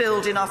 fail to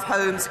build enough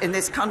homes in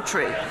this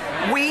country.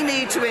 We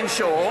need to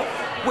ensure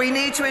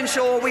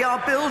we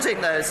are building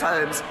those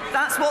homes.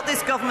 That's what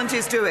this government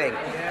is doing.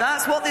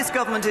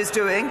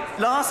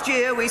 Last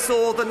year we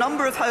saw the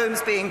number of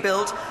homes being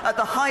built at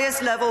the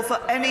highest level for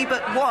any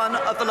but one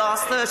of the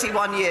last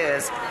 31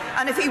 years.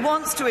 And if he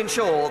wants to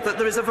ensure that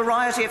there is a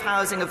variety of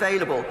housing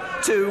available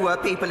to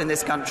people in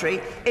this country,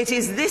 it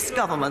is this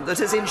government that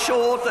has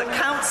ensured that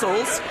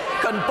councils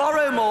can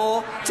borrow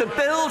more to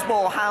build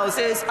more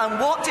houses. And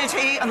what did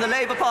he and the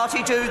Labour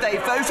Party do? They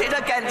voted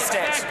against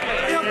it.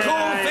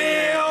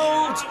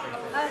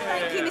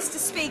 Thank you, Mr.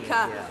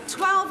 Speaker.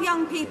 12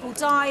 young people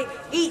die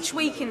each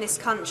week in this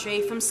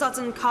country from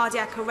sudden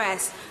cardiac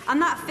arrest,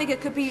 and that figure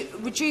could be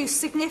reduced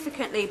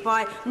significantly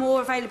by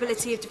more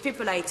availability of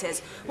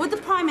defibrillators. Would the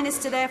Prime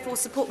Minister therefore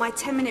support my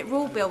 10-minute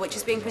rule bill, which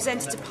is being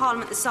presented to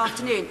Parliament this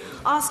afternoon,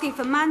 asking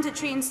for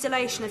mandatory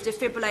installation of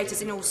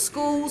defibrillators in all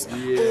schools,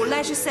 all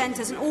leisure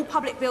centres and all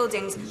public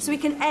buildings, so we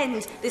can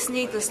end this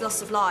needless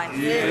loss of life?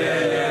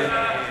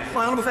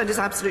 My honourable friend is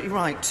absolutely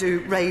right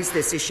to raise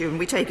this issue, and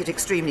we take it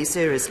extremely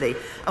seriously.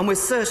 And we're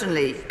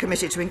certainly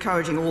committed to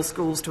encouraging all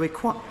schools to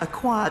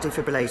acquire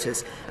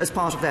defibrillators as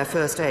part of their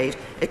first aid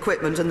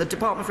equipment, and the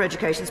Department for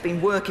Education has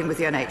been working with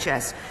the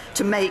NHS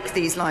to make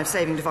these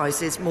life-saving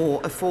devices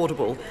more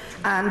affordable.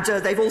 And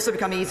they've also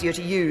become easier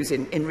to use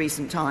in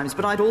recent times.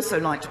 But I'd also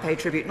like to pay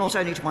tribute not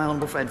only to my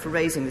honourable friend for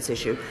raising this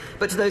issue,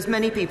 but to those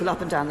many people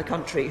up and down the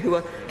country who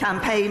are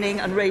campaigning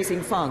and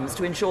raising funds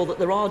to ensure that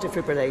there are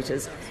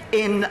defibrillators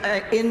in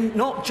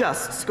not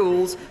just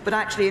schools, but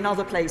actually in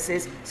other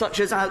places, such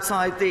as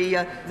outside the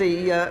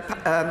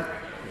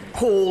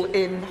hall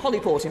in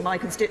Hollyport, in my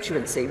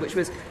constituency, which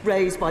was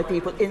raised by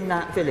people in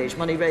that village,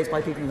 money raised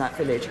by people in that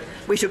village.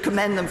 We should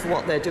commend them for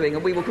what they're doing,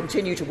 and we will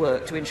continue to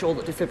work to ensure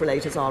that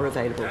defibrillators are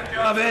available.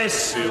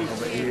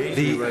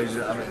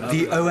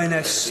 The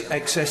ONS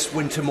excess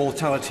winter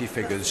mortality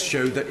figures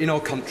show that in our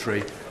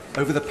country,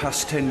 over the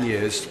past 10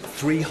 years,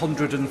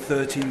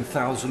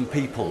 313,000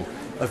 people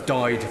have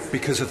died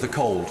because of the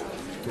cold.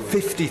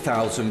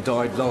 50,000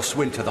 died last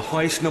winter, the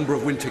highest number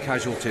of winter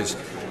casualties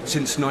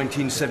since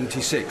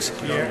 1976.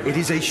 It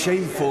is a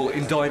shameful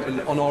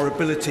indictment on our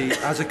ability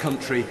as a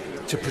country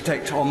to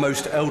protect our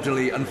most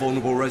elderly and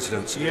vulnerable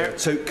residents.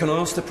 So can I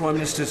ask the Prime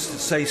Minister to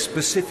say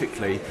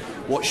specifically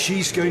what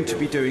she's going to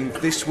be doing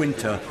this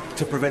winter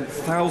to prevent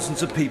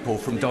thousands of people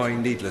from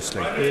dying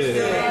needlessly?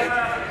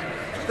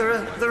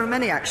 There are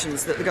many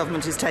actions that the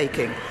government is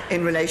taking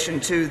in relation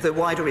to the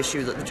wider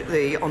issue that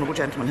the honourable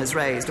gentleman has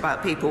raised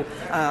about people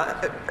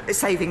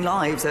saving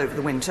lives over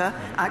the winter,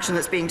 action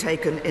that's being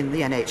taken in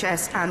the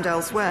NHS and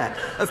elsewhere.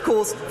 Of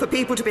course, for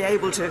people to be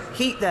able to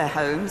heat their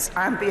homes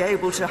and be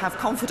able to have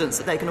confidence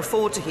that they can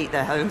afford to heat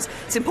their homes,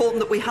 it's important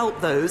that we help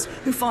those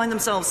who find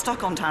themselves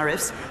stuck on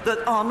tariffs that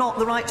are not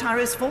the right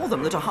tariffs for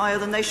them, that are higher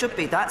than they should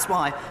be. That's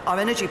why our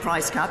energy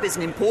price cap is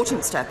an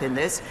important step in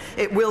this.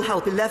 It will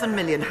help 11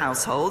 million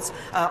households.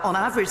 On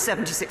average,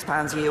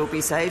 £76 a year will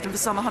be saved, and for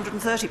some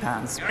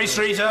 £130.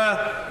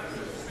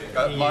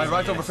 My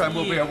right honourable friend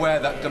will be aware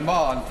that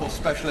demand for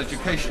special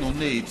educational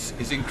needs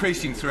is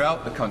increasing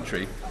throughout the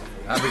country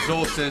and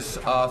resources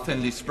are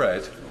thinly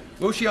spread.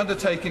 Will she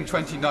undertake in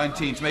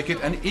 2019 to make it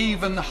an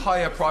even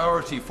higher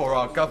priority for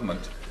our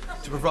government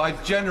to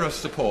provide generous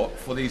support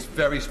for these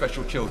very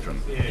special children?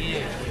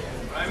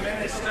 Prime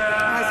Minister.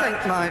 I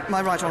think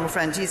my right honourable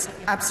friend is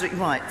absolutely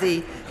right.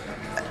 The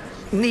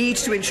need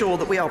to ensure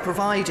that we are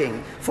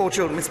providing for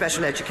children with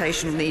special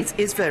educational needs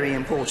is very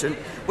important.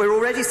 We're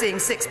already seeing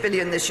 £6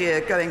 billion this year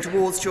going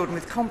towards children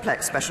with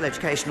complex special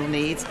educational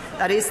needs.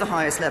 That is the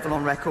highest level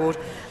on record.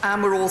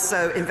 And we're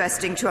also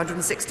investing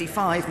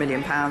 £265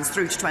 million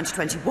through to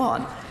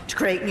 2021 to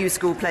create new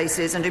school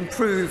places and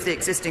improve the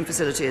existing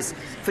facilities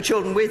for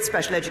children with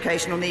special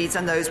educational needs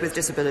and those with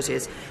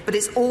disabilities. But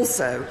it's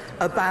also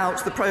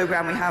about the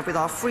programme we have with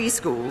our free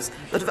schools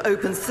that have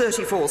opened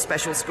 34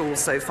 special schools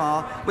so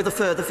far, with a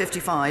further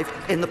 55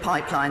 in the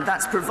pipeline.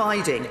 That's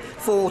providing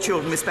for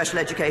children with special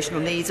educational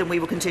needs, and we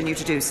will continue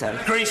to do so.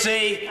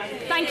 Greasy.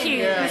 Thank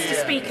you,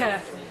 Mr.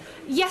 Speaker.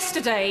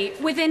 Yesterday,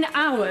 within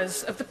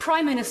hours of the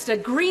Prime Minister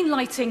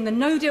green-lighting the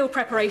no-deal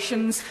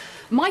preparations,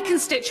 my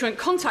constituent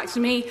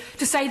contacted me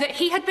to say that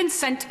he had been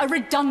sent a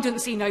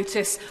redundancy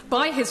notice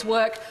by his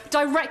work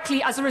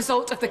directly as a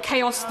result of the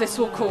chaos this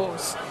will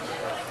cause.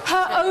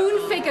 Her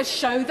own figures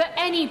show that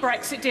any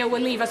Brexit deal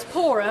will leave us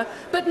poorer,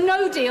 but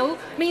no deal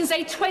means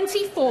a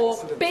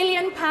 £24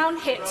 billion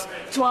hit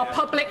to our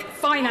public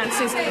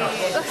finances. The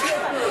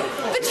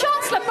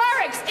Chancellor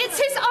Barracks, it's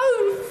his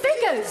own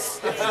figures.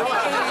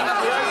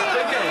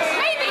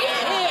 Maybe.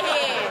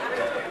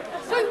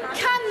 So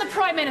can the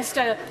Prime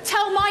Minister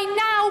tell my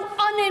now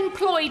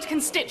unemployed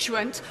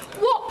constituent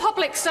what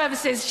public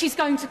services she's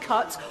going to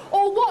cut,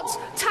 or what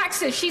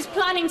taxes she's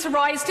planning to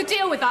rise to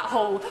deal with that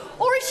hole?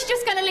 Or is she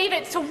just going to leave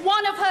it to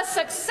one of her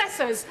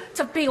successors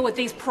to deal with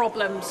these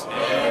problems?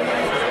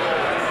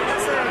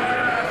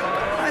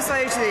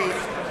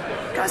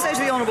 Can I say to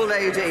the honourable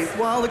lady,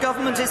 while the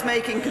government is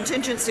making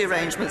contingency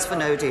arrangements for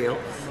no deal,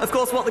 of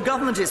course what the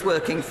government is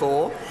working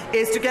for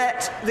is to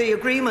get the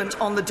agreement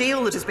on the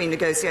deal that has been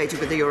negotiated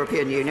with the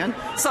European Union,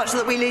 such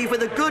that we leave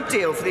with a good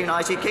deal for the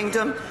United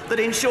Kingdom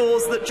that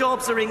ensures that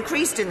jobs are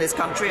increased in this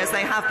country as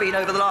they have been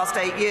over the last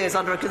 8 years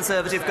under a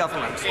Conservative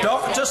government.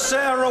 Dr.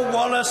 Sarah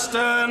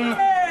Wollaston.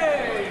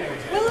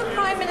 Will the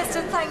Prime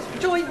Minister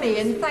join me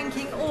in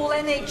thanking all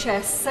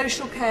NHS,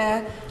 social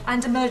care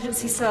and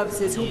emergency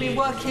services who will be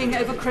working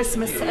over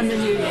Christmas and the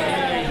New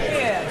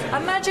Year?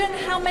 Imagine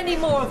how many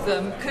more of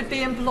them could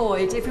be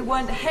employed if we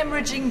weren't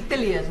hemorrhaging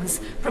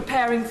billions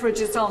preparing for a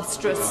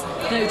disastrous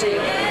no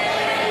deal.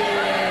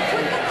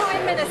 Would the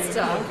Prime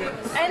Minister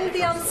end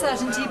the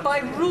uncertainty by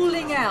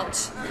ruling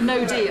out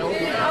no deal?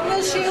 And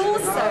will she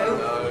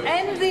also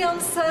end the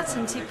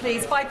uncertainty,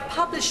 please, by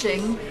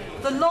publishing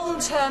the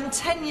long-term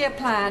 10-year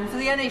plan for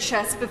the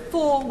NHS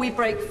before we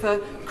break for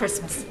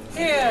Christmas?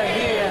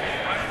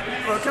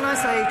 Well, can I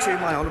say to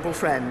my honourable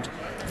friend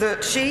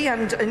that she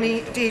and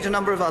indeed a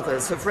number of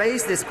others have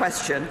raised this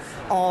question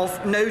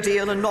of no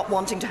deal and not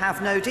wanting to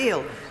have no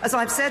deal. As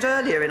I've said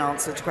earlier in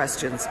answer to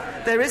questions,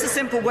 there is a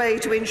simple way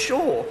to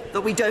ensure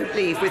that we don't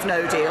leave with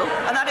no deal,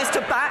 and that is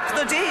to back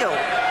the deal.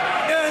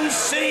 And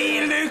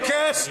see,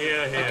 Lucas.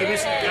 Thank you,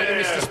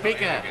 Mr.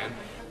 Speaker.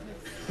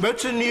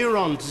 Motor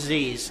neuron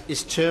disease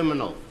is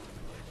terminal,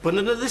 but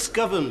under this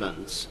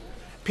government,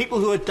 people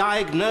who are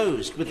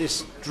diagnosed with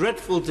this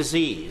dreadful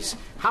disease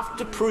have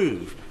to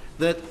prove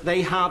that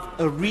they have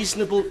a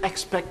reasonable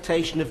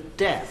expectation of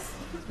death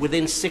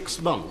within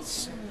 6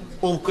 months,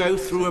 or go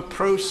through a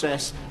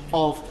process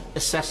of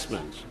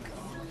assessment.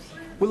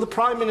 Will the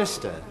Prime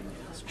Minister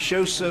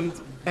show some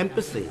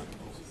empathy,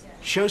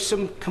 show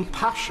some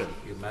compassion,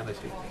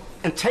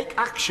 and take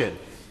action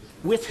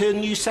with her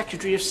new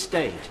Secretary of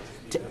State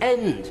to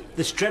end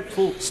this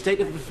dreadful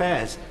state of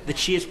affairs that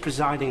she is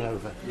presiding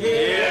over?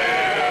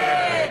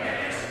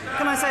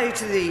 Can I say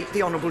to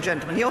the honourable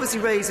gentleman, he obviously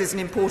raises an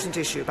important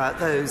issue about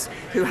those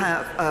who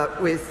have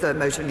with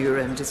motor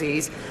neuron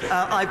disease.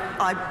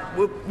 I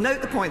will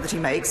note the point that he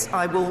makes.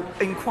 I will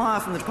inquire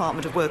from the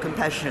Department of Work and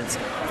Pensions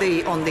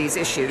on these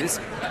issues.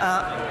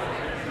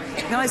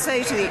 Can I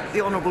say to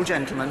the honourable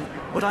gentleman,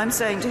 what I'm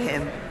saying to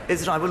him is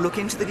that I will look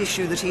into the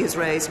issue that he has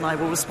raised and I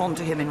will respond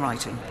to him in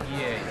writing.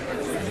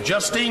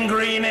 Justine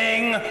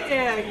Greening.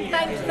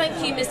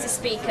 Thank you, Mr.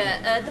 Speaker.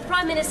 The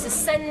Prime Minister is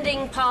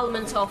sending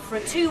Parliament off for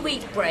a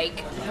 2-week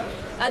break.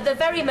 At the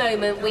very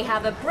moment we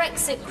have a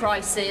Brexit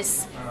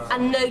crisis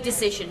and no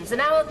decisions. And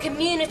our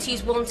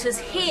communities want us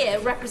here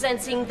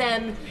representing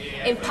them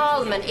in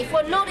Parliament. If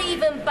we're not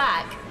even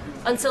back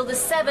until the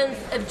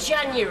 7th of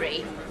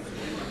January,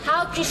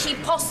 how can she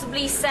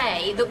possibly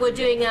say that we're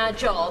doing our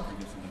job?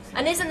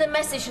 And isn't the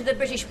message to the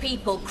British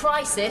people,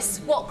 crisis?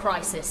 What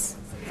crisis?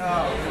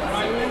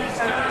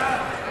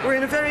 We're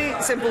in a very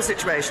simple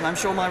situation. I'm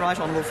sure my right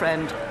honourable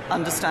friend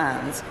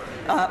understands.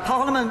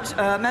 Parliament,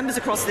 members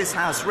across this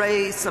House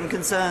raised some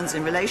concerns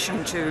in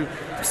relation to,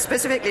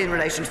 specifically in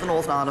relation to the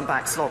Northern Ireland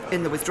backstop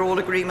in the withdrawal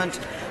agreement.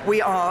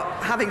 We are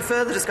having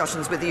further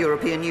discussions with the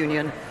European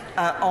Union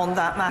on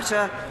that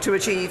matter to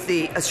achieve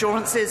the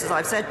assurances, as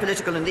I've said,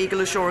 political and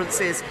legal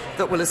assurances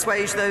that will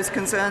assuage those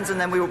concerns, and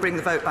then we will bring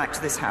the vote back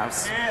to this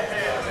House.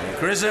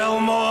 Chris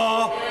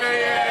Elmore.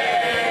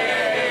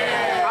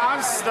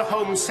 As the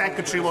Home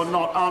Secretary will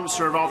not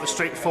answer a rather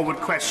straightforward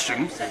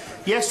question,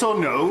 yes or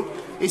no,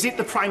 is it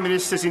the Prime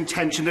Minister's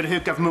intention that her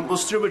government will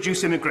still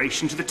reduce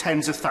immigration to the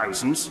tens of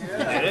thousands?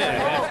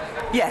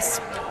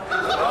 Yes.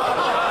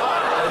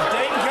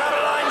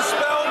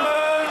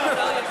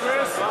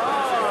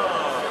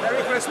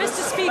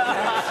 Mr. Speaker,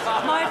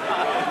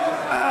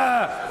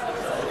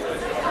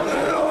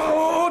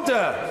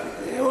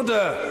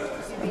 Order.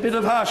 A bit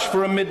of hush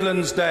for a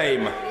Midlands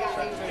dame.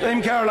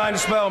 Dame Caroline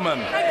Spellman.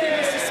 Thank you,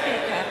 Mr.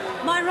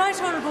 Speaker. My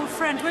right honourable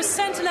friend was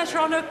sent a letter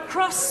on a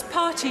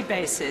cross-party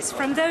basis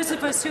from those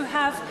of us who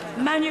have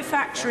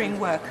manufacturing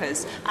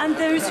workers and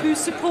those who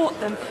support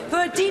them, who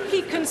are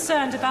deeply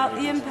concerned about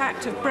the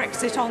impact of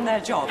Brexit on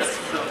their jobs.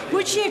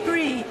 Would she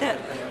agree that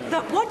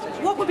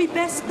what would be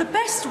the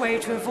best way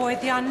to avoid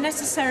the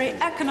unnecessary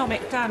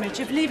economic damage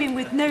of leaving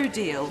with no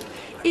deal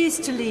is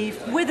to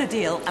leave with a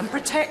deal and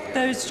protect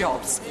those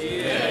jobs?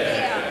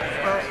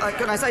 Well,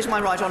 can I say to my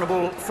right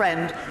honourable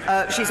friend,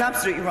 she's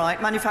absolutely right.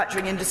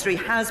 Manufacturing industry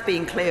has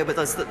been clear with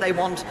us that they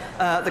want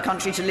the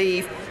country to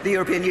leave the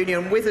European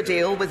Union with a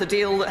deal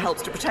that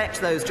helps to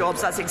protect those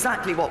jobs. That's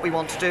exactly what we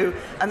want to do,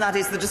 and that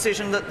is the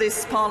decision that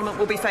this Parliament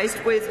will be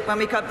faced with when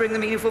we bring the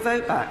meaningful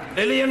vote back.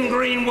 Lillian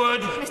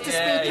Greenwood. Mr.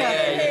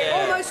 Speaker,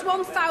 almost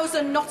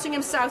 1,000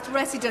 Nottingham South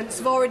residents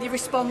have already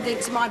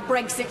responded to my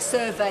Brexit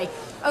survey.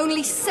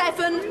 Only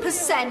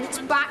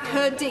 7% back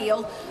her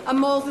deal, and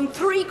more than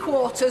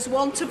 3/4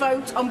 want to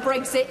vote on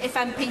Brexit if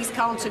MPs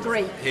can't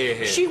agree. Hear,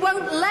 hear. She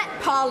won't let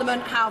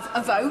Parliament have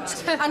a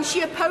vote, and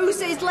she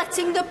opposes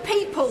letting the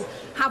people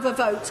have a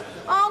vote.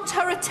 Aren't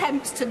her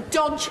attempts to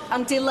dodge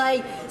and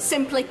delay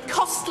simply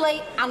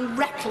costly and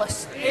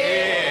reckless?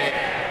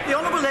 The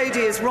Honourable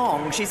Lady is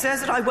wrong. She says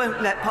that I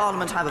won't let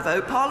Parliament have a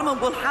vote.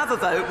 Parliament will have a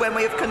vote when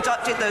we have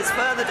conducted those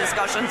further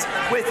discussions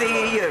with the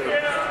EU.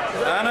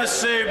 Anna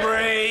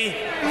Soubry.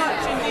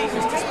 Much indeed,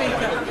 Mr.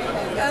 Speaker.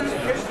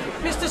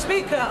 Mr.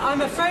 Speaker,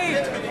 I'm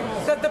afraid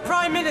that the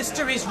Prime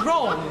Minister is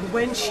wrong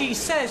when she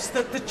says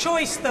that the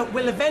choice that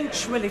will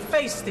eventually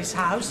face this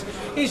House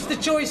is the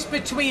choice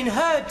between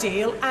her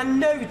deal and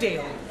no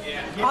deal.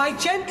 I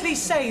gently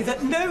say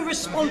that no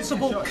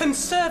responsible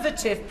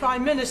Conservative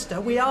Prime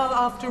Minister, we are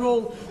after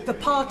all the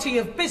party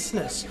of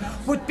business,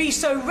 would be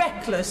so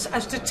reckless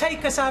as to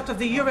take us out of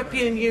the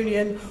European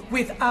Union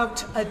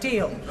without a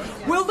deal.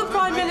 Will the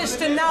Prime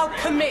Minister now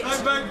commit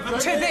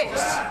to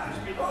this?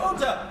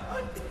 Order.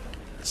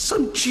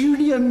 Some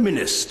junior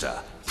minister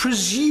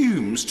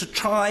presumes to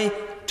try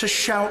to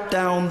shout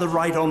down the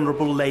Right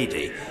Honourable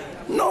Lady.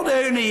 Not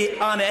only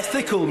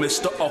unethical,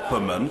 Mr.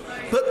 Opperman,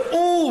 but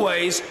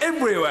always,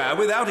 everywhere,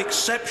 without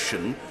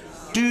exception,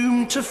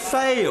 doomed to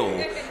fail.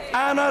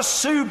 Anna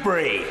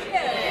Soubry.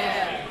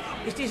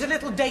 It is a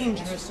little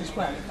dangerous as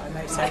well, if I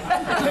may say.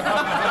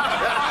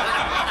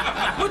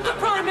 Would the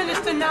Prime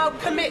Minister now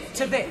commit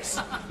to this?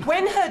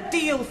 When her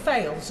deal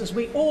fails, as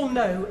we all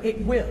know it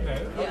will,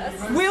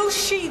 will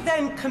she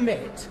then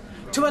commit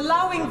to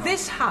allowing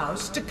this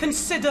House to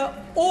consider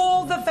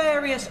all the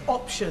various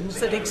options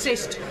that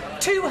exist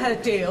to her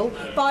deal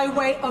by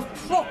way of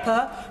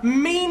proper,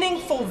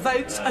 meaningful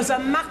votes as a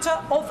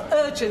matter of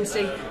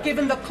urgency,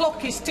 given the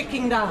clock is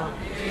ticking down?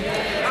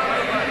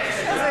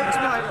 To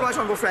my right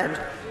honourable friend,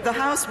 the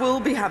House will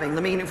be having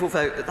the meaningful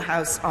vote that the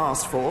House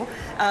asked for.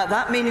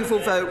 That meaningful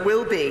vote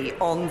will be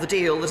on the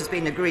deal that has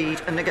been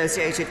agreed and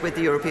negotiated with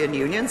the European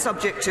Union,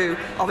 subject to,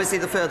 obviously,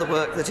 the further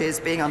work that is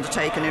being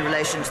undertaken in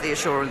relation to the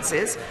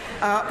assurances.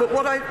 But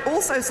what I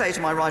also say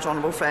to my right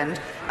honourable friend,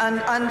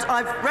 and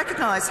I've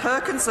recognised her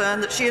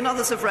concern that she and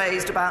others have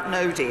raised about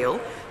no deal,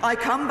 I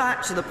come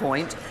back to the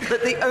point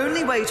that the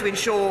only way to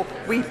ensure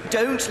we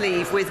don't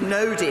leave with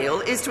no deal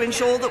is to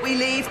ensure that we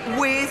leave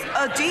with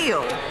a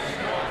deal.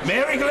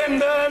 Mary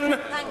Glendon.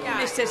 Thank you,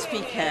 Mr.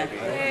 Speaker.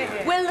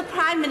 Will the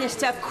Prime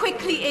Minister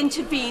quickly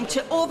intervene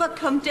to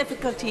overcome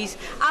difficulties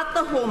at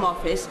the Home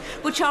Office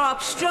which are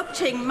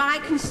obstructing my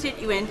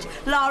constituent,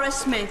 Laura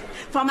Smith,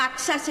 from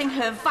accessing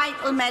her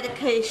vital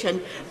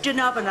medication,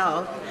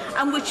 Dronabinol,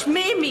 and which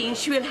may mean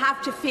she will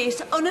have to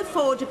face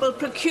unaffordable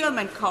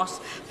procurement costs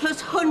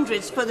plus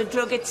hundreds for the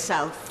drug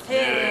itself?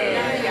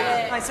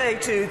 I say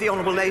to the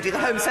Honourable Lady, the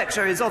Home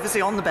Secretary is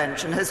obviously on the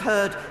bench and has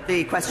heard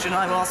the question.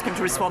 I will ask him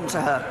to respond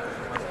to her.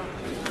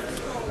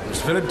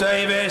 Philip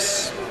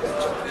Davis.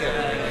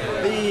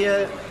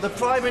 The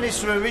Prime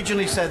Minister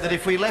originally said that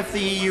if we left the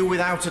EU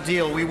without a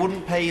deal, we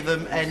wouldn't pay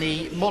them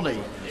any money.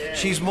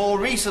 She's more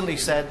recently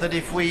said that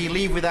if we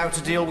leave without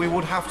a deal, we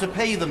would have to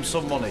pay them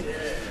some money.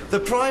 The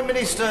Prime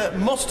Minister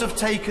must have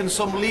taken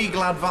some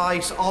legal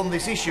advice on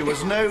this issue,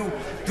 as no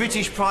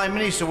British Prime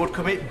Minister would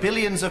commit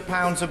billions of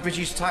pounds of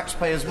British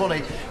taxpayers'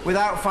 money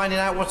without finding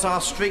out what our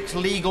strict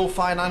legal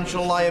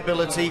financial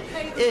liability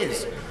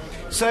is.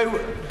 So,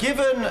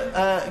 given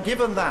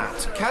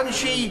that, can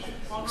she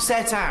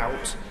set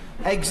out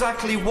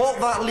exactly what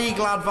that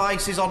legal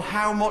advice is on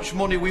how much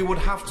money we would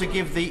have to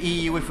give the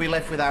EU if we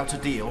left without a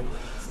deal,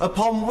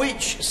 upon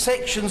which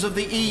sections of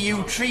the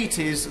EU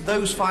treaties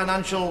those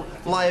financial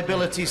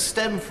liabilities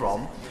stem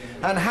from,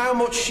 and how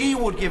much she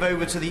would give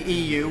over to the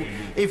EU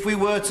if we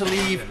were to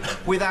leave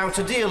without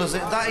a deal?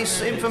 That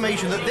is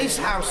information that this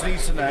House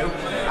needs to know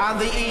and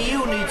the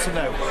EU needs to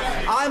know.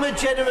 I'm a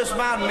generous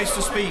man,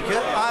 Mr.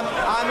 Speaker.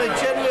 I'm a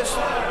generous...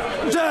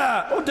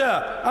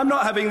 Order! I'm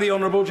not having the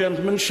honourable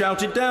gentleman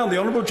shouted down. The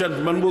honourable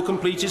gentleman will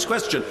complete his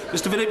question.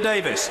 Mr. Philip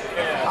Davis.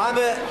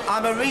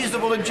 I'm a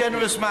reasonable and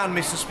generous man,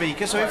 Mr.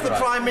 Speaker, so if the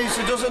Prime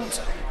Minister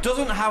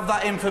doesn't have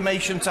that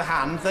information to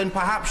hand, then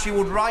perhaps she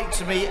would write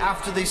to me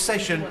after this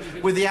session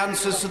with the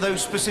answers to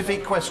those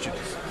specific questions.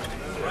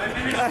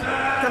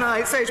 Can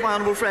I say to my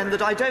honourable friend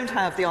that I don't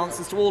have the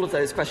answers to all of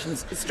those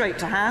questions straight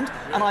to hand,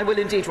 and I will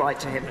indeed write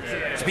to him.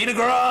 Speaker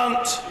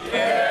Grant.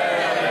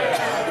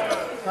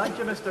 Thank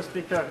you, Mr.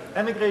 Speaker.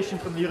 Immigration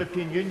from the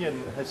European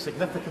Union has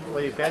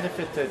significantly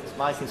benefited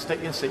my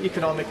constituency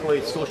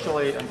economically,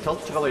 socially and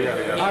culturally,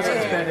 as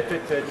it's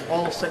benefited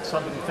all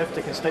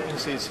 650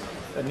 constituencies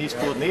in these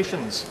 4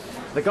 nations.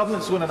 The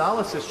government's own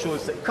analysis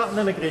shows that cutting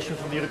immigration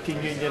from the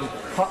European Union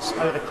hurts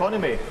our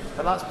economy,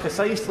 and that's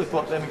precisely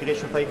what the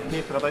immigration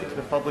paper about to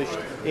be published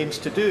aims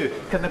to do.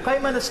 Can the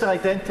Prime Minister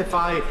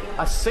identify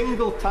a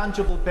single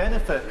tangible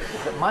benefit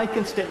that my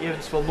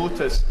constituents will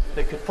notice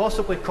that could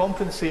possibly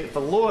compensate for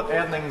lower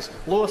earnings,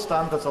 lower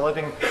standards of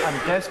living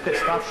and desperate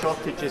staff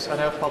shortages in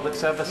our public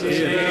services?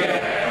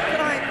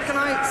 Can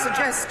I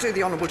suggest to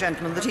the honourable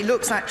gentleman that he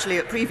looks actually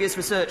at previous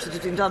research that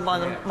has been done by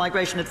the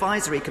Migration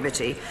Advisory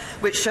Committee,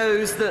 which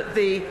shows that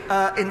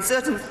in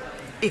certain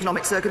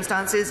economic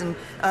circumstances and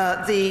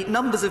the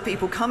numbers of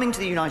people coming to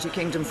the United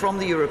Kingdom from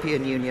the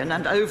European Union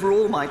and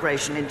overall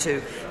migration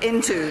into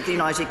the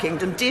United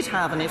Kingdom did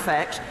have an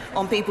effect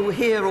on people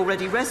here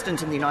already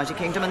resident in the United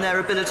Kingdom and their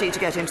ability to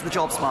get into the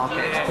jobs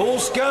market. Paul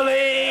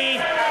Scully!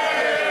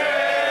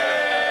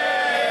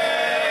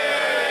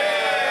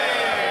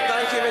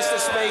 Mr.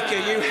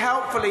 Speaker, you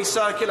helpfully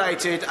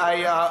circulated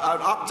an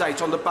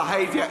update on the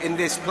behaviour in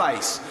this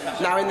place.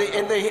 Now,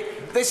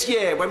 this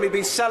year, when we've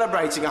been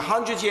celebrating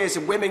 100 years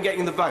of women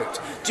getting the vote,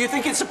 do you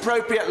think it's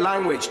appropriate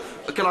language,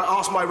 can I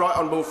ask my right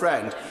honourable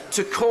friend,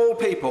 to call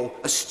people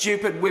a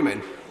stupid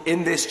women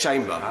in this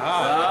chamber?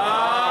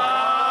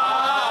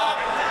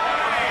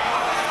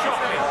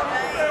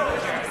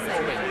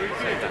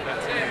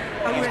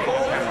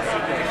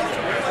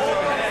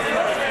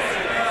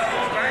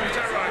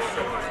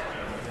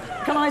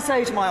 Can I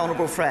say to my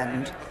honourable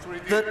friend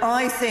that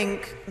I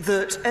think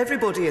that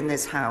everybody in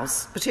this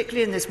House,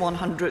 particularly in this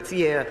 100th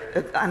year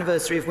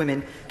anniversary of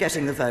women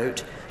getting the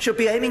vote, should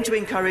be aiming to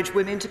encourage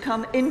women to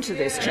come into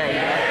this chamber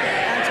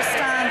and to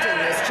stand in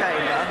this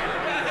chamber,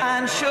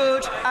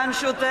 and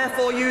should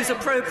therefore use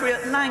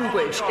appropriate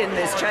language in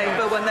this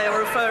chamber when they are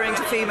referring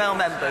to female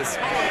members.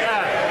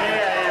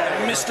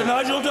 Mr.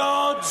 Nigel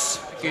Dodds.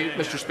 Thank you,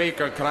 Mr.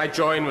 Speaker. Can I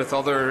join with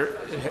others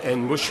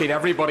in wishing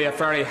everybody a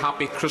very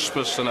happy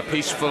Christmas and a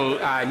peaceful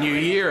New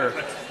Year?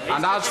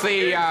 And as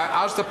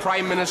the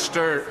Prime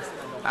Minister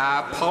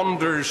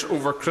ponders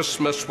over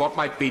Christmas what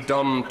might be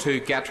done to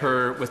get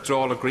her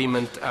withdrawal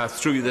agreement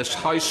through this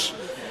House,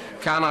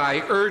 can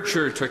I urge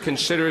her to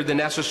consider the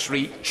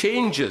necessary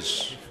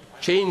changes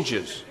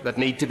that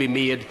need to be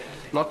made,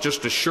 not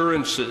just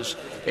assurances,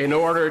 in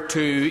order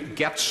to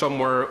get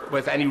somewhere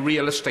with any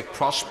realistic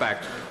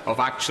prospect of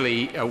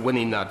actually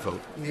winning that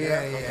vote?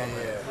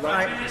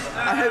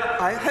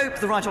 I hope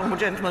the right honourable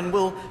gentleman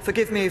will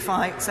forgive me if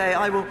I say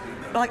I will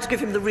like to give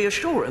him the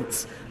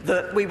reassurance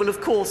that we will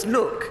of course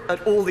look at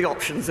all the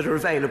options that are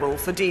available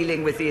for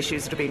dealing with the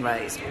issues that have been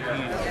raised.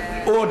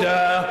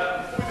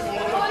 Order!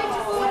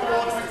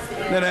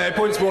 No,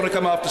 points of order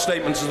come after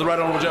statements, as the right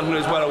honourable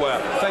gentleman is well aware.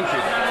 Thank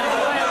you.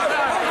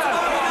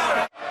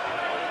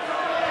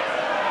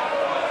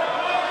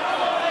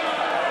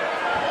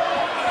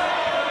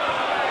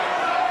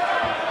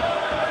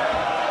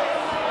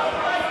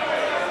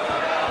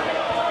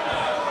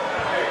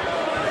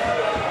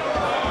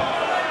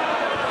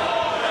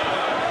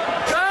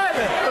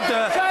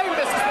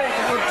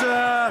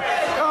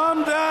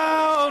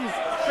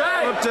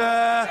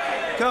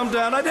 calm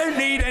down. I don't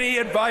need any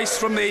advice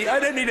from the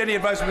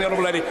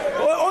honourable lady.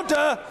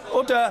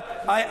 Order.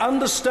 I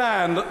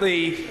understand that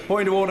the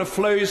point of order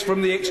flows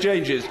from the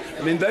exchanges,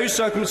 and in those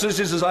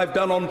circumstances, as I've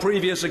done on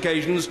previous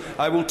occasions,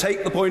 I will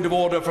take the point of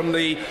order from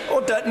the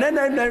order.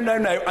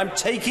 No. I'm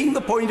taking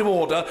the point of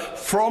order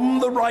from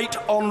the right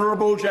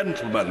honourable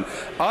gentleman.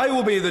 I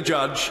will be the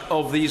judge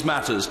of these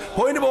matters.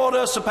 Point of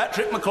order, Sir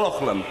Patrick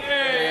McLaughlin.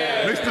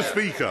 Mr.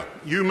 Speaker,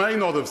 you may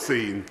not have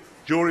seen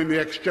during the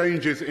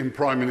exchanges in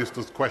Prime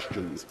Minister's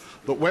questions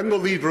that when the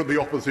Leader of the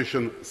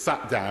Opposition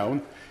sat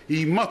down,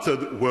 he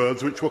muttered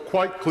words which were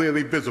quite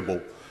clearly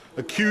visible,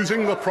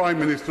 accusing the Prime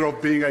Minister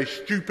of being a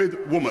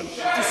stupid woman.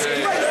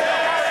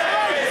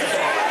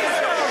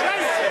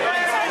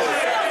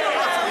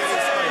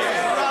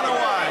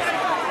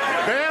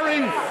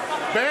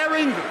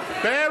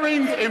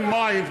 Bearing in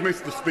mind,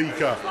 Mr.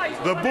 Speaker,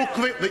 the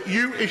booklet that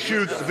you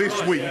issued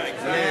this week,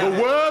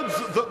 the words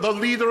that the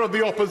Leader of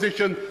the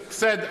Opposition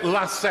said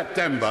last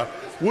September,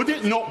 would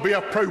it not be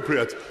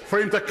appropriate for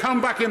him to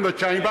come back in the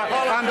chamber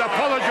and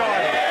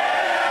apologise?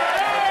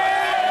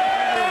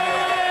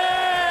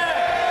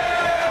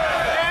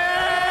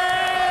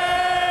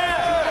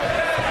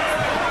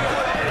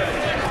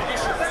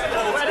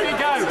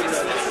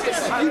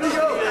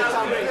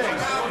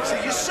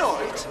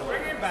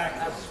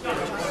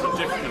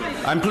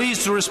 I'm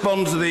pleased to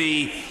respond to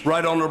the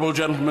right honourable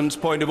gentleman's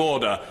point of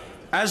order.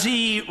 As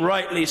he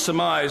rightly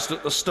surmised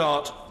at the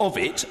start of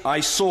it,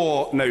 I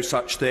saw no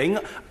such thing.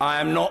 I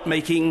am not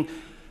making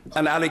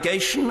an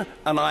allegation,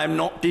 and I am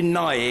not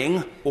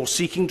denying or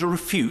seeking to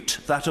refute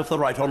that of the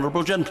right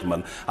honourable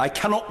gentleman. I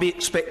cannot be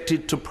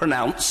expected to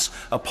pronounce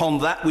upon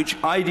that which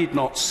I did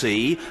not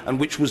see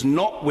and which was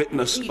not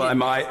witnessed by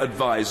my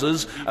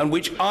advisers and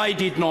which I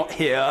did not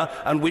hear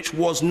and which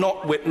was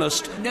not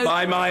witnessed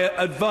by my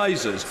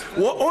advisers.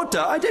 Order.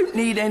 I don't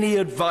need any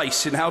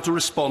advice in how to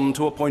respond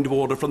to a point of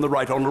order from the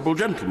right honourable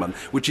gentleman,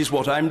 which is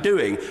what I'm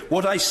doing.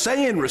 What I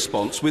say in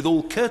response, with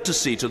all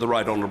courtesy to the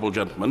right honourable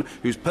gentleman,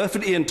 who's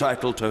perfectly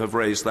entitled to have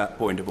raised that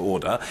point of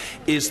order,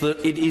 is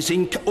that it is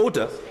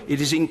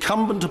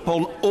incumbent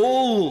upon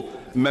all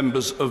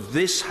members of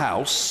this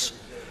House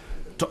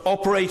to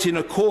operate in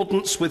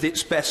accordance with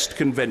its best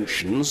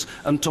conventions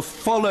and to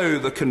follow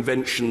the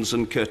conventions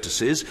and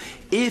courtesies.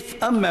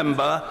 If a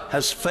member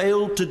has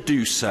failed to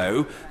do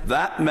so,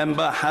 that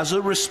member has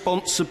a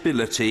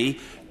responsibility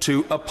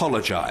to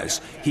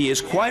apologise. He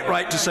is quite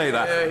right to say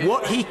that.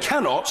 What he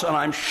cannot, and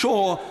I'm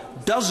sure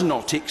does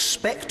not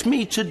expect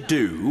me to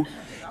do,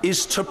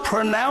 is to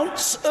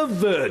pronounce a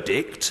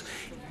verdict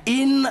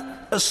in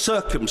a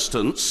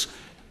circumstance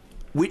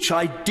which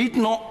I did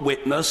not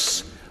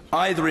witness,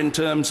 either in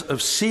terms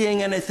of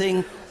seeing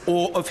anything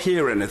or of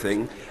hearing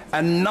anything,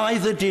 and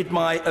neither did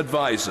my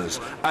advisers.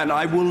 And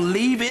I will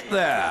leave it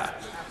there.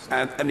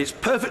 And it's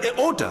perfectly...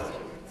 Order.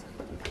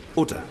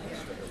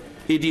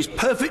 It is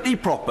perfectly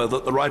proper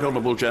that the right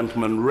honourable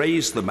gentleman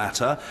raise the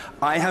matter.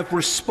 I have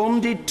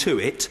responded to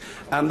it,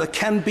 and there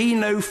can be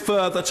no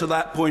further to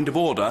that point of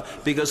order,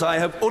 because I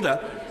have...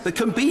 There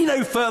can be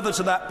no further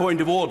to that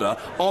point of order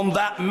on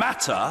that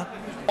matter,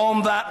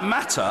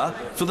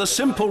 for the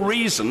simple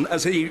reason,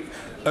 as he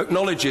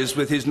acknowledges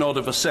with his nod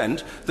of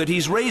assent, that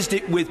he's raised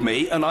it with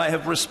me and I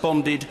have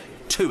responded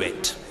to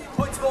it.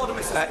 Point of order,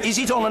 Mr. Is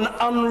it on an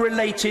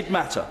unrelated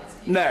matter?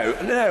 No,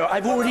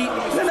 I've already... All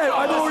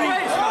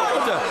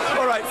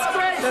right.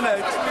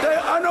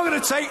 I'm not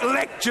going to take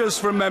lectures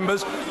from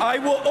members. I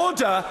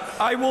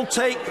will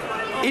take...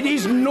 It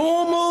is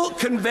normal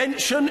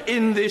convention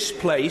in this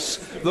place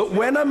that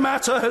when a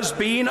matter has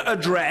been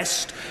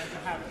addressed,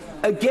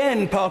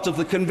 again part of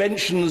the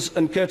conventions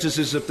and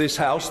courtesies of this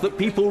House, that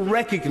people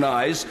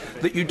recognise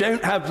that you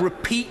don't have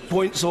repeat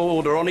points of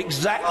order on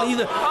exactly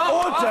the...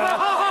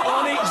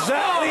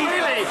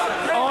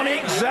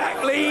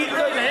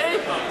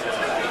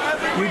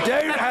 You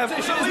don't have...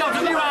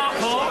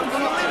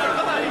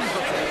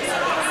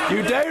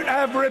 You don't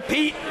have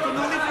repeat...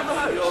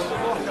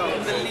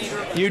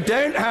 You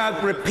don't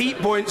have repeat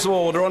points of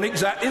order on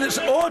exactly this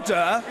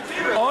order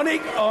on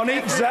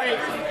exactly...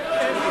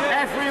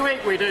 Every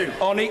week we do.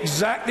 On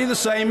exactly the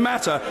same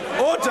matter.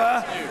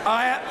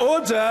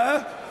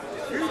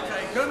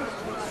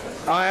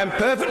 I am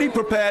perfectly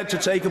prepared to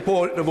take a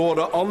point of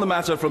order on the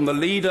matter from the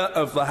Leader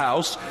of the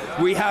House.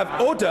 We have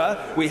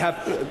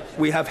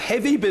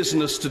heavy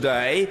business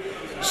today,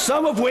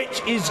 some of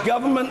which is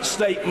government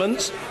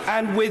statements,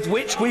 and with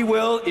which we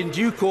will, in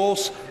due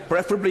course,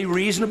 preferably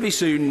reasonably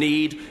soon,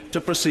 need to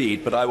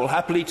proceed. But I will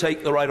happily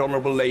take the right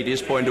honourable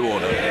lady's point of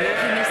order.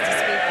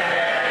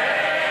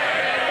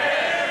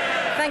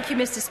 Thank you,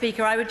 Mr.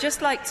 Speaker. I would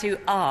just like to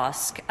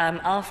ask,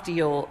 after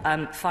your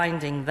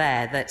finding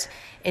there that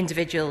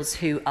individuals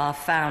who are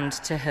found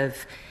to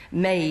have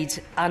made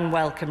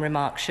unwelcome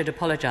remarks should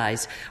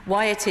apologise,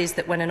 why it is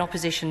that when an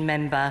opposition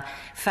member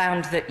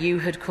found that you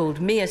had called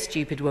me a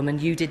stupid woman,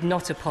 you did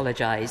not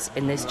apologise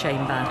in this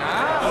chamber? No.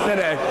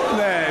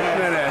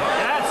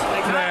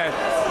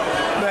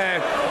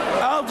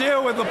 I'll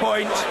deal with the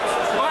point.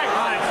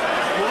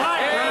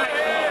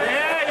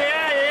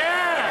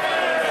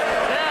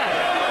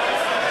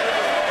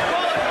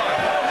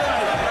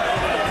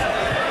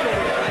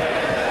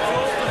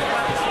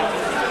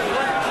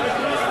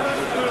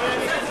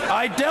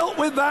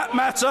 with that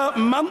matter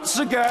months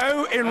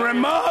ago in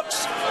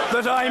remarks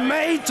that I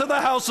made to the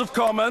House of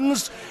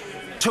Commons,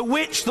 to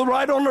which the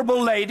Right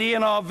Honourable Lady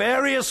in our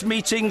various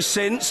meetings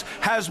since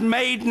has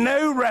made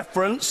no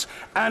reference,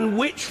 and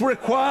which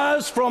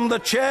requires from the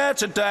Chair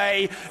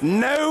today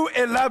no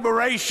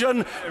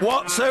elaboration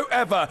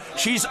whatsoever.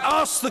 She's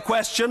asked the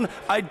question,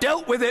 I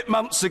dealt with it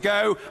months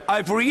ago,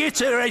 I've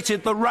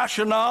reiterated the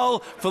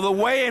rationale for the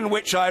way in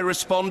which I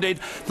responded,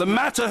 the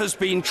matter has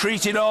been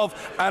treated of,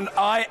 and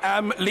I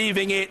am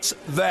leaving it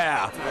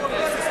there.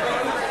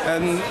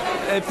 And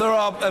if there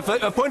are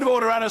a point of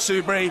order, Anna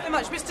Soubry. Thank you very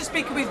much, Mr.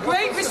 Speaker. With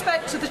great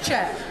respect to the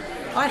Chair,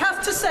 I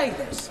have to say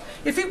this.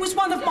 If it was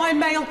one of my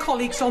male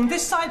colleagues on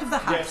this side of the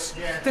House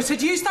that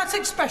had used that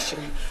expression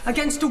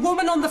against a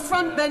woman on the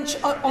front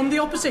bench on the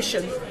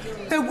opposition,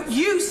 then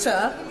you,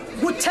 sir,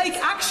 would take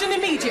action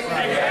immediately.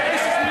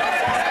 This is not...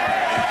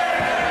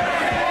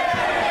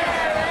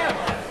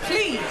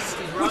 Please,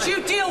 would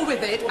you deal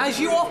with it, as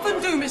you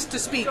often do, Mr.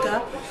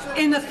 Speaker,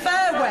 in a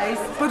fair way,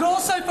 but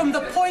also from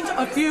the point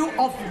of view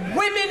of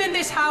women in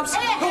this House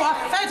who are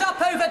fed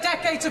up over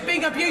decades of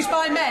being abused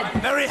by men?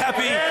 Very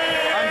happy.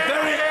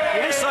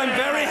 I'm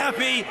very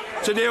happy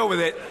to deal with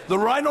it. The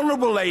Right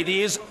Honourable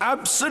Lady is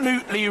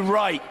absolutely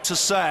right to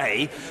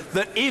say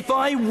that if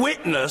I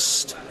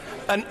witnessed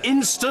an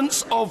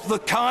instance of the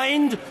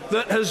kind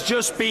that has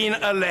just been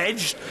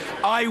alleged,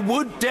 I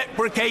would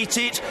deprecate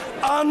it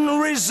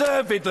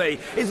unreservedly.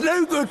 It's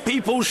no good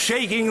people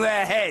shaking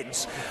their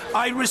heads.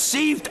 I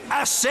received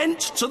assent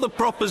to the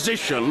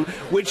proposition,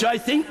 which I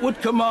think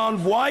would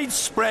command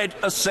widespread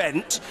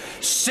assent,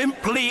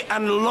 simply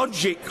and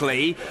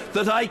logically,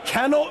 that I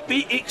cannot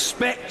be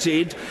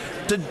expected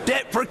to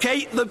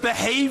deprecate the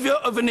behaviour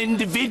of an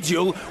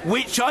individual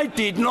which I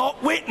did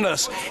not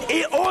witness.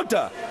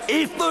 Order.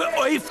 If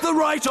the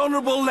Right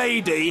Honourable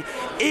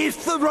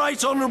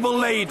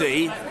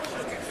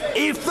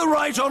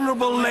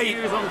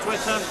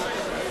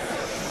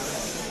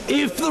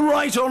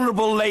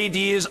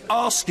Lady is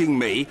asking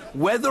me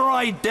whether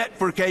I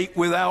deprecate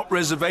without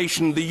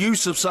reservation the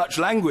use of such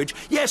language,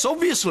 yes,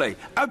 obviously,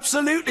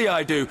 absolutely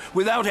I do,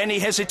 without any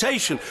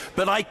hesitation.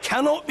 But I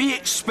cannot be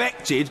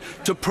expected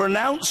to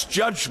pronounce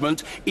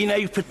judgment in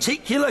a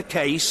particular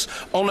case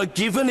on a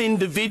given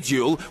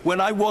individual when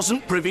I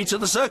wasn't privy to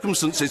the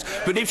circumstances.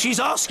 But if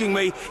she's asking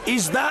me,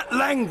 is that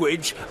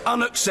language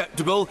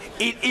unacceptable?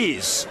 It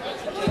is.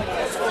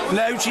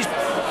 No, she's...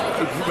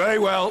 Very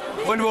well.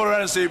 Point of order,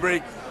 Anna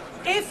Soubry.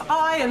 If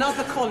I and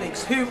other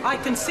colleagues, who I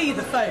can see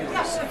the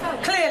phones,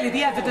 clearly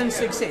the evidence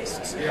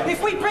exists,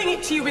 if we bring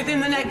it to you within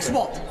the next,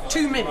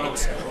 2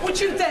 minutes, would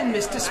you then,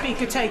 Mr.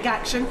 Speaker, take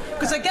action?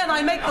 Because again,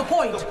 I make the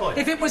point,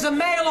 if it was a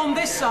male on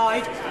this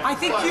side, I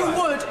think you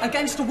would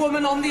against a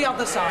woman on the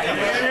other side.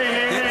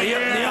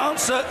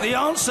 The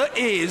answer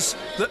is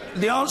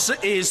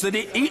that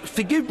it,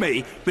 forgive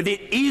me, but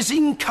it is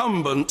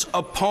incumbent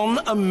upon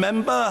a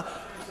member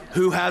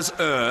who has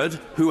erred,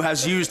 who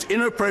has used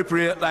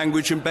inappropriate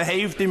language and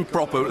behaved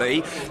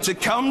improperly, to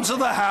come to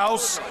the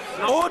House,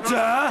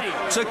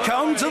 to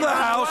come to the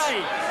House.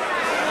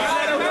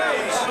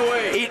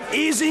 It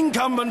is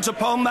incumbent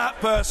upon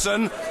that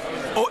person,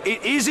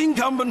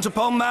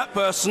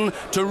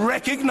 to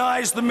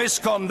recognise the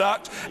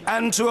misconduct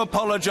and to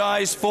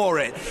apologise for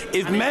it.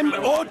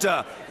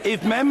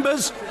 If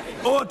members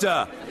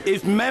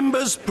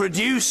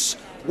produce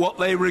what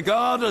they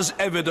regard as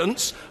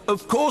evidence,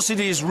 of course it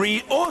is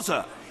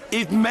order.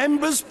 If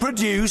members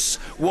produce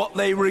what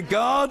they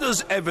regard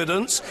as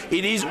evidence,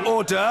 it is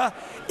order.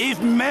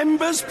 If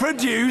members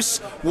produce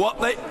what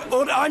they...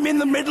 I'm in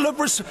the middle of...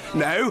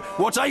 No,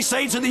 what I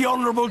say to the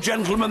honourable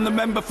gentleman, the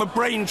member for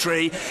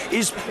Braintree,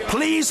 is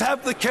please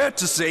have the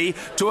courtesy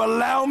to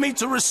allow me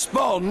to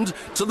respond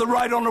to the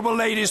Right Honourable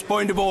Lady's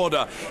point of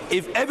order.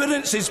 If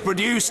evidence is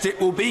produced, it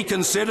will be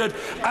considered,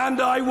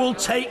 and I will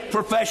take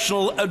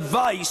professional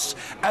advice,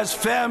 as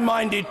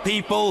fair-minded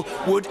people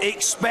would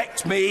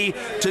expect me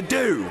to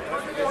do.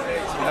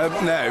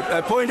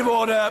 Point of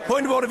order,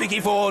 Vicky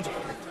Ford.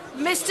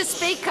 Mr.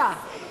 Speaker,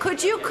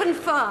 could you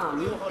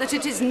confirm that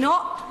it is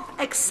not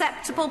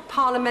acceptable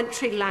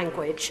parliamentary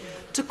language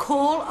to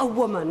call a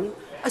woman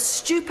a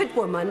stupid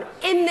woman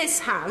in this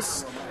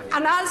House?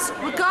 And as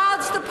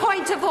regards the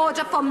point of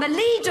order from the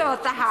Leader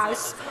of the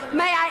House,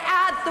 may I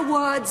add the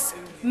words,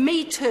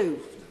 me too?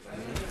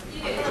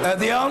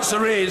 The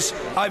answer is,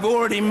 I've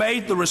already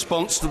made the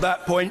response to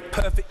that point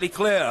perfectly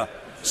clear.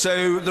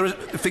 So,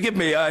 forgive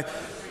me, I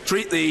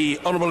treat the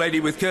Honourable Lady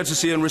with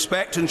courtesy and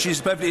respect, and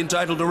she's perfectly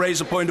entitled to raise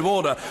a point of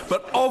order.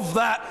 But of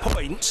that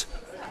point,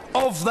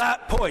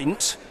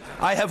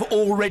 I have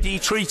already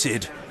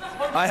treated.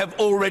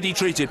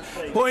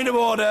 Point of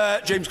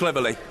order, James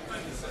Cleverly.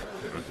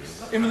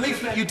 In the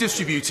leaflet you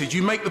distributed,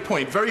 you make the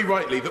point, very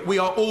rightly, that we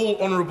are all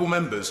honourable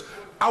members.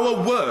 Our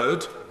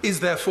word is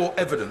therefore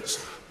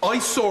evidence. I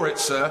saw it,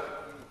 sir.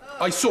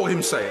 I saw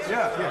him say it.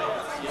 Yes,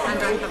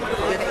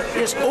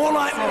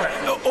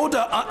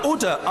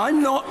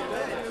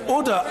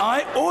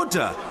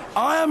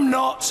 I am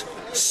not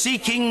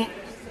seeking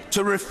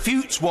to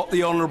refute what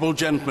the honourable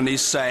gentleman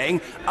is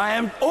saying. I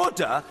am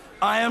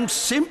I am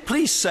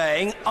simply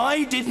saying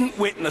I didn't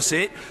witness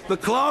it. The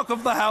Clerk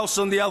of the House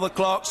and the other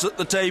clerks at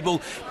the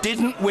table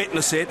didn't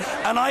witness it.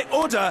 And I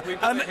order,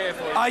 and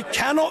I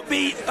cannot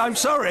be, I'm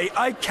sorry,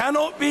 I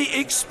cannot be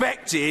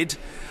expected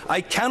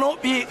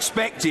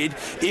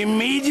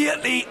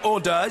immediately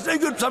order. It's no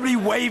good somebody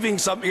waving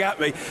something at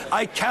me.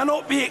 I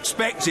cannot be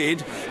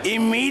expected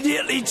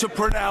immediately to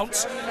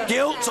pronounce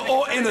guilt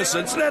or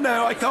innocence.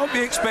 No, I can't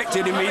be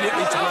expected immediately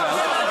to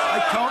pronounce. I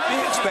can't be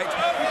expected.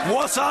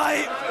 What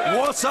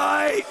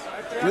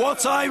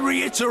I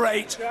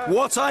reiterate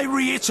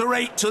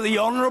to the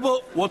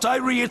Honourable,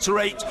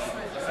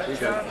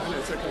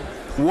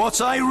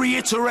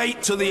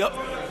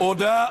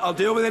 order, I'll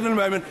deal with it in a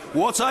moment.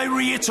 What I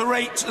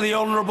reiterate to the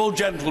Honourable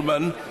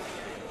gentleman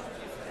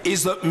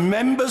is that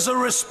members are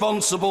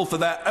responsible for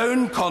their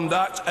own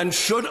conduct and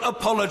should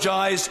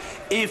apologise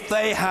if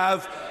they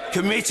have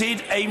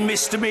committed a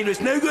misdemeanour.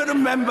 It's no good a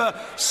member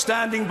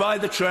standing by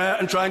the chair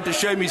and trying to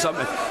show me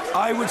something.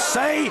 I would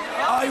say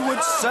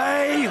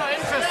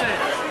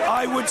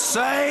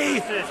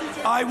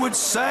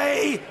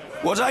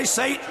what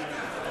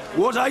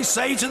I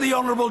say to the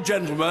Honourable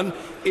gentleman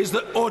is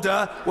that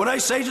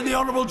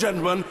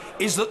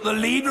the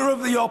Leader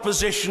of the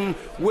Opposition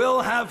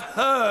will have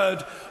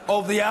heard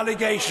of the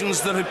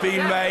allegations that have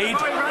been made,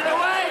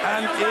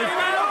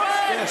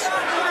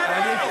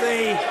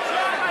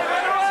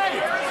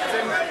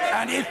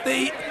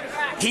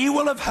 he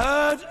will have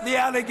heard the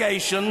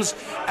allegations,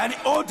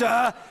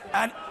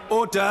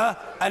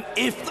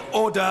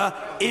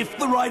 if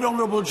the Right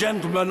Honourable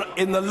gentleman,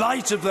 in the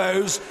light of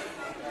those,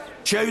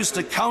 chose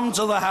to come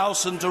to the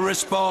House and to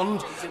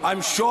respond,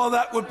 I'm sure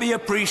that would be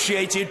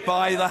appreciated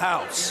by the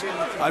House.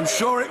 I'm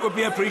sure it would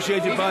be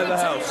appreciated by the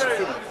House.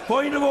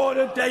 Point of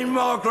order, Dame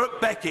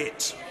Margaret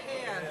Beckett.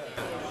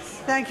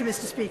 Thank you,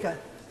 Mr. Speaker.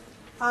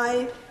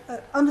 I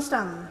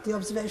understand the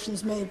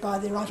observations made by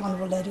the Right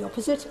Honourable Lady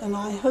opposite, and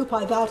I hope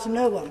I bow to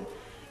no one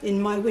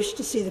in my wish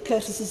to see the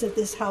courtesies of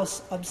this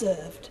House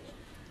observed.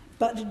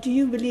 But do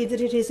you believe that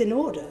it is in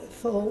order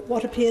for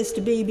what appears to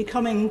be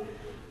becoming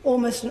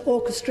almost an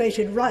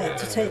orchestrated riot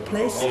to take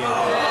place?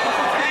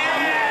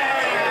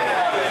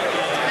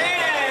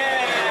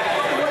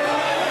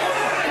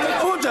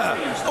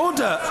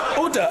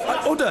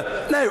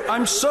 Order. No,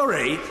 I'm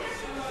sorry.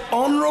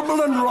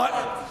 Honourable and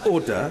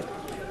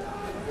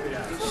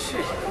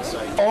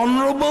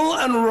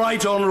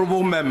right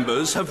honourable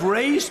members have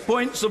raised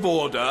points of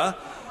order,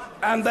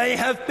 and they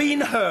have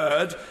been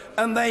heard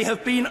and they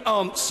have been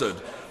answered.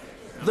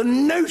 The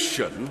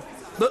notion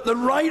that the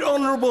Right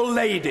Honourable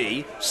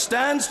Lady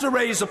stands to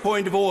raise a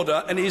point of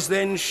order and is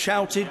then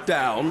shouted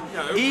down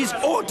is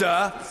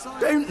order.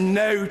 Don't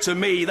know to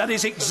me. That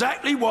is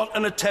exactly what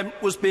an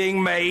attempt was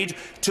being made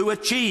to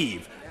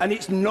achieve, and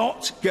it's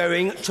not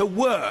going to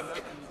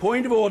work.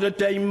 Point of order,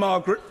 Dame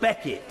Margaret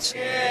Beckett.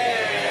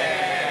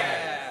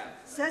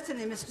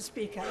 Certainly, Mr.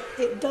 Speaker,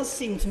 it does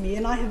seem to me,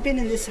 and I have been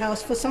in this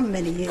House for some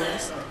many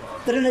years,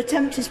 that an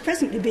attempt is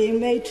presently being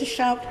made to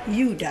shout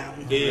you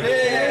down. There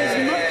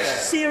is much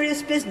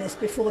serious business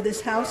before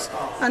this House,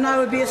 and I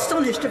would be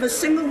astonished if a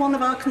single one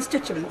of our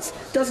constituents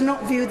does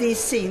not view these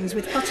scenes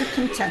with utter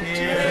contempt.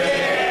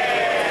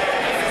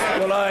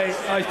 Well,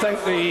 I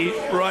thank the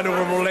Right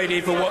Honourable Lady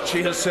for what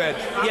she has said.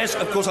 Yes,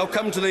 of course, I'll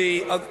come to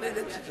the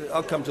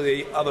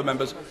other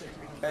members.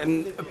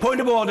 Point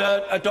of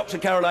order, Dr.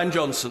 Caroline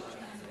Johnson.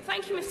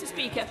 Thank you, Mr.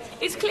 Speaker.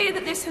 It's clear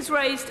that this has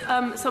raised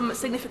some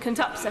significant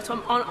upset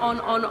on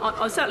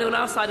certainly on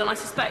our side, and I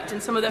suspect in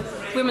some of the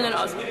women and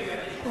us.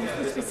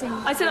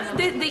 I said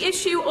the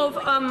issue of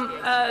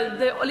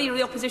the Leader of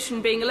the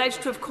Opposition being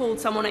alleged to have called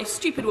someone a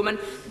stupid woman,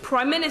 our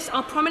Prime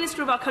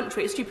Minister of our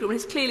country, a stupid woman,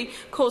 has clearly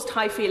caused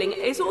high feeling. It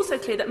is also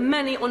clear that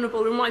many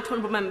honourable and right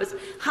honourable members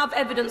have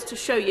evidence to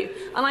show you,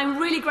 and I'm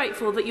really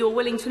grateful that you're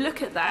willing to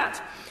look at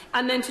that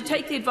and then to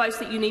take the advice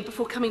that you need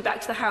before coming back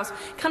to the House.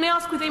 Can I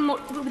ask within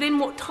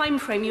what time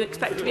frame you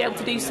expect to be able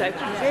to do so?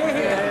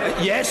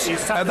 Yes,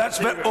 that's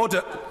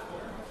order.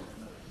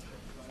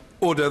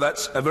 Order,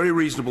 that's a very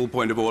reasonable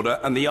point of order,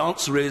 and the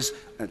answer is,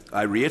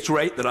 I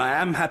reiterate that I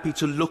am happy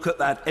to look at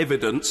that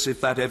evidence,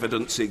 if that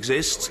evidence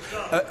exists.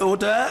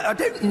 Order, I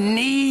don't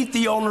need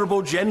the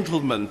Honourable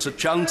Gentleman to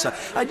chunter.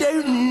 I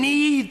don't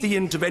need the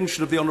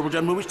intervention of the Honourable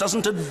Gentleman, which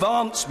doesn't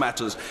advance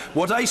matters.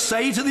 What I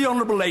say to the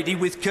Honourable Lady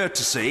with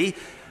courtesy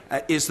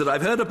is that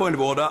I've heard a point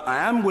of order, I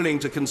am willing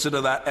to consider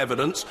that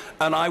evidence,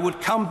 and I would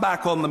come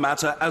back on the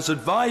matter as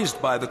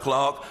advised by the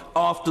clerk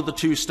after the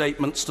two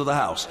statements to the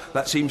House.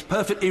 That seems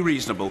perfectly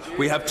reasonable.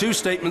 We have two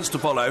statements to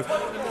follow.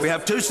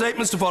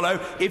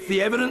 If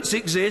the evidence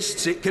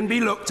exists, it can be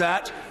looked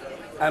at,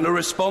 and a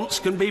response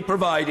can be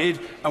provided,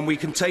 and we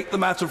can take the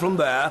matter from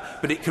there,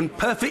 but it can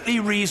perfectly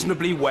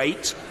reasonably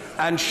wait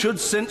and should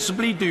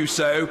sensibly do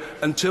so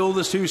until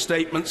the two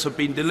statements have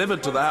been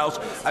delivered to the House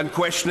and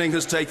questioning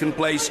has taken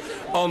place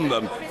on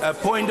them.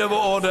 Point of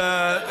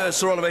order,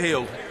 Sir Oliver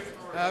Hield.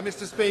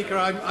 Mr. Speaker,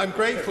 I'm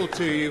grateful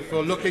to you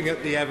for looking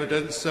at the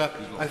evidence.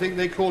 I think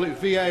they call it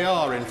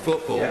VAR in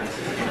football.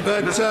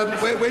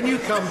 But when you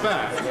come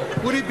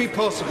back, would it be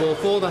possible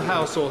for the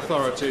House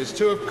authorities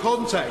to have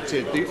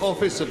contacted the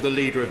office of the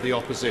Leader of the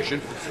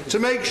Opposition to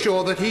make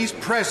sure that he's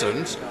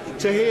present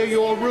to hear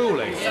your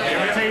ruling?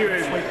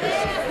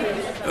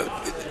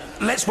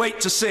 Let's wait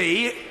to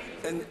see.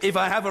 If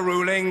I have a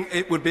ruling,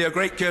 it would be a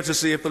great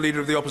courtesy if the Leader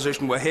of the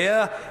Opposition were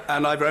here,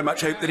 and I very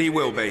much hope that he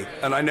will be.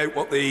 And I note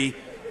what the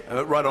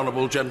right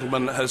honourable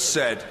gentleman has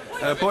said.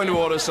 Point of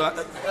order, sir.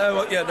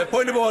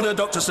 Point of order,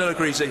 Dr.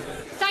 Sillacreasy.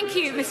 Thank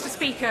you, Mr.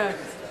 Speaker.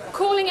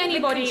 Calling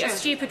anybody a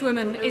stupid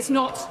woman is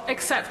not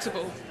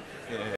acceptable.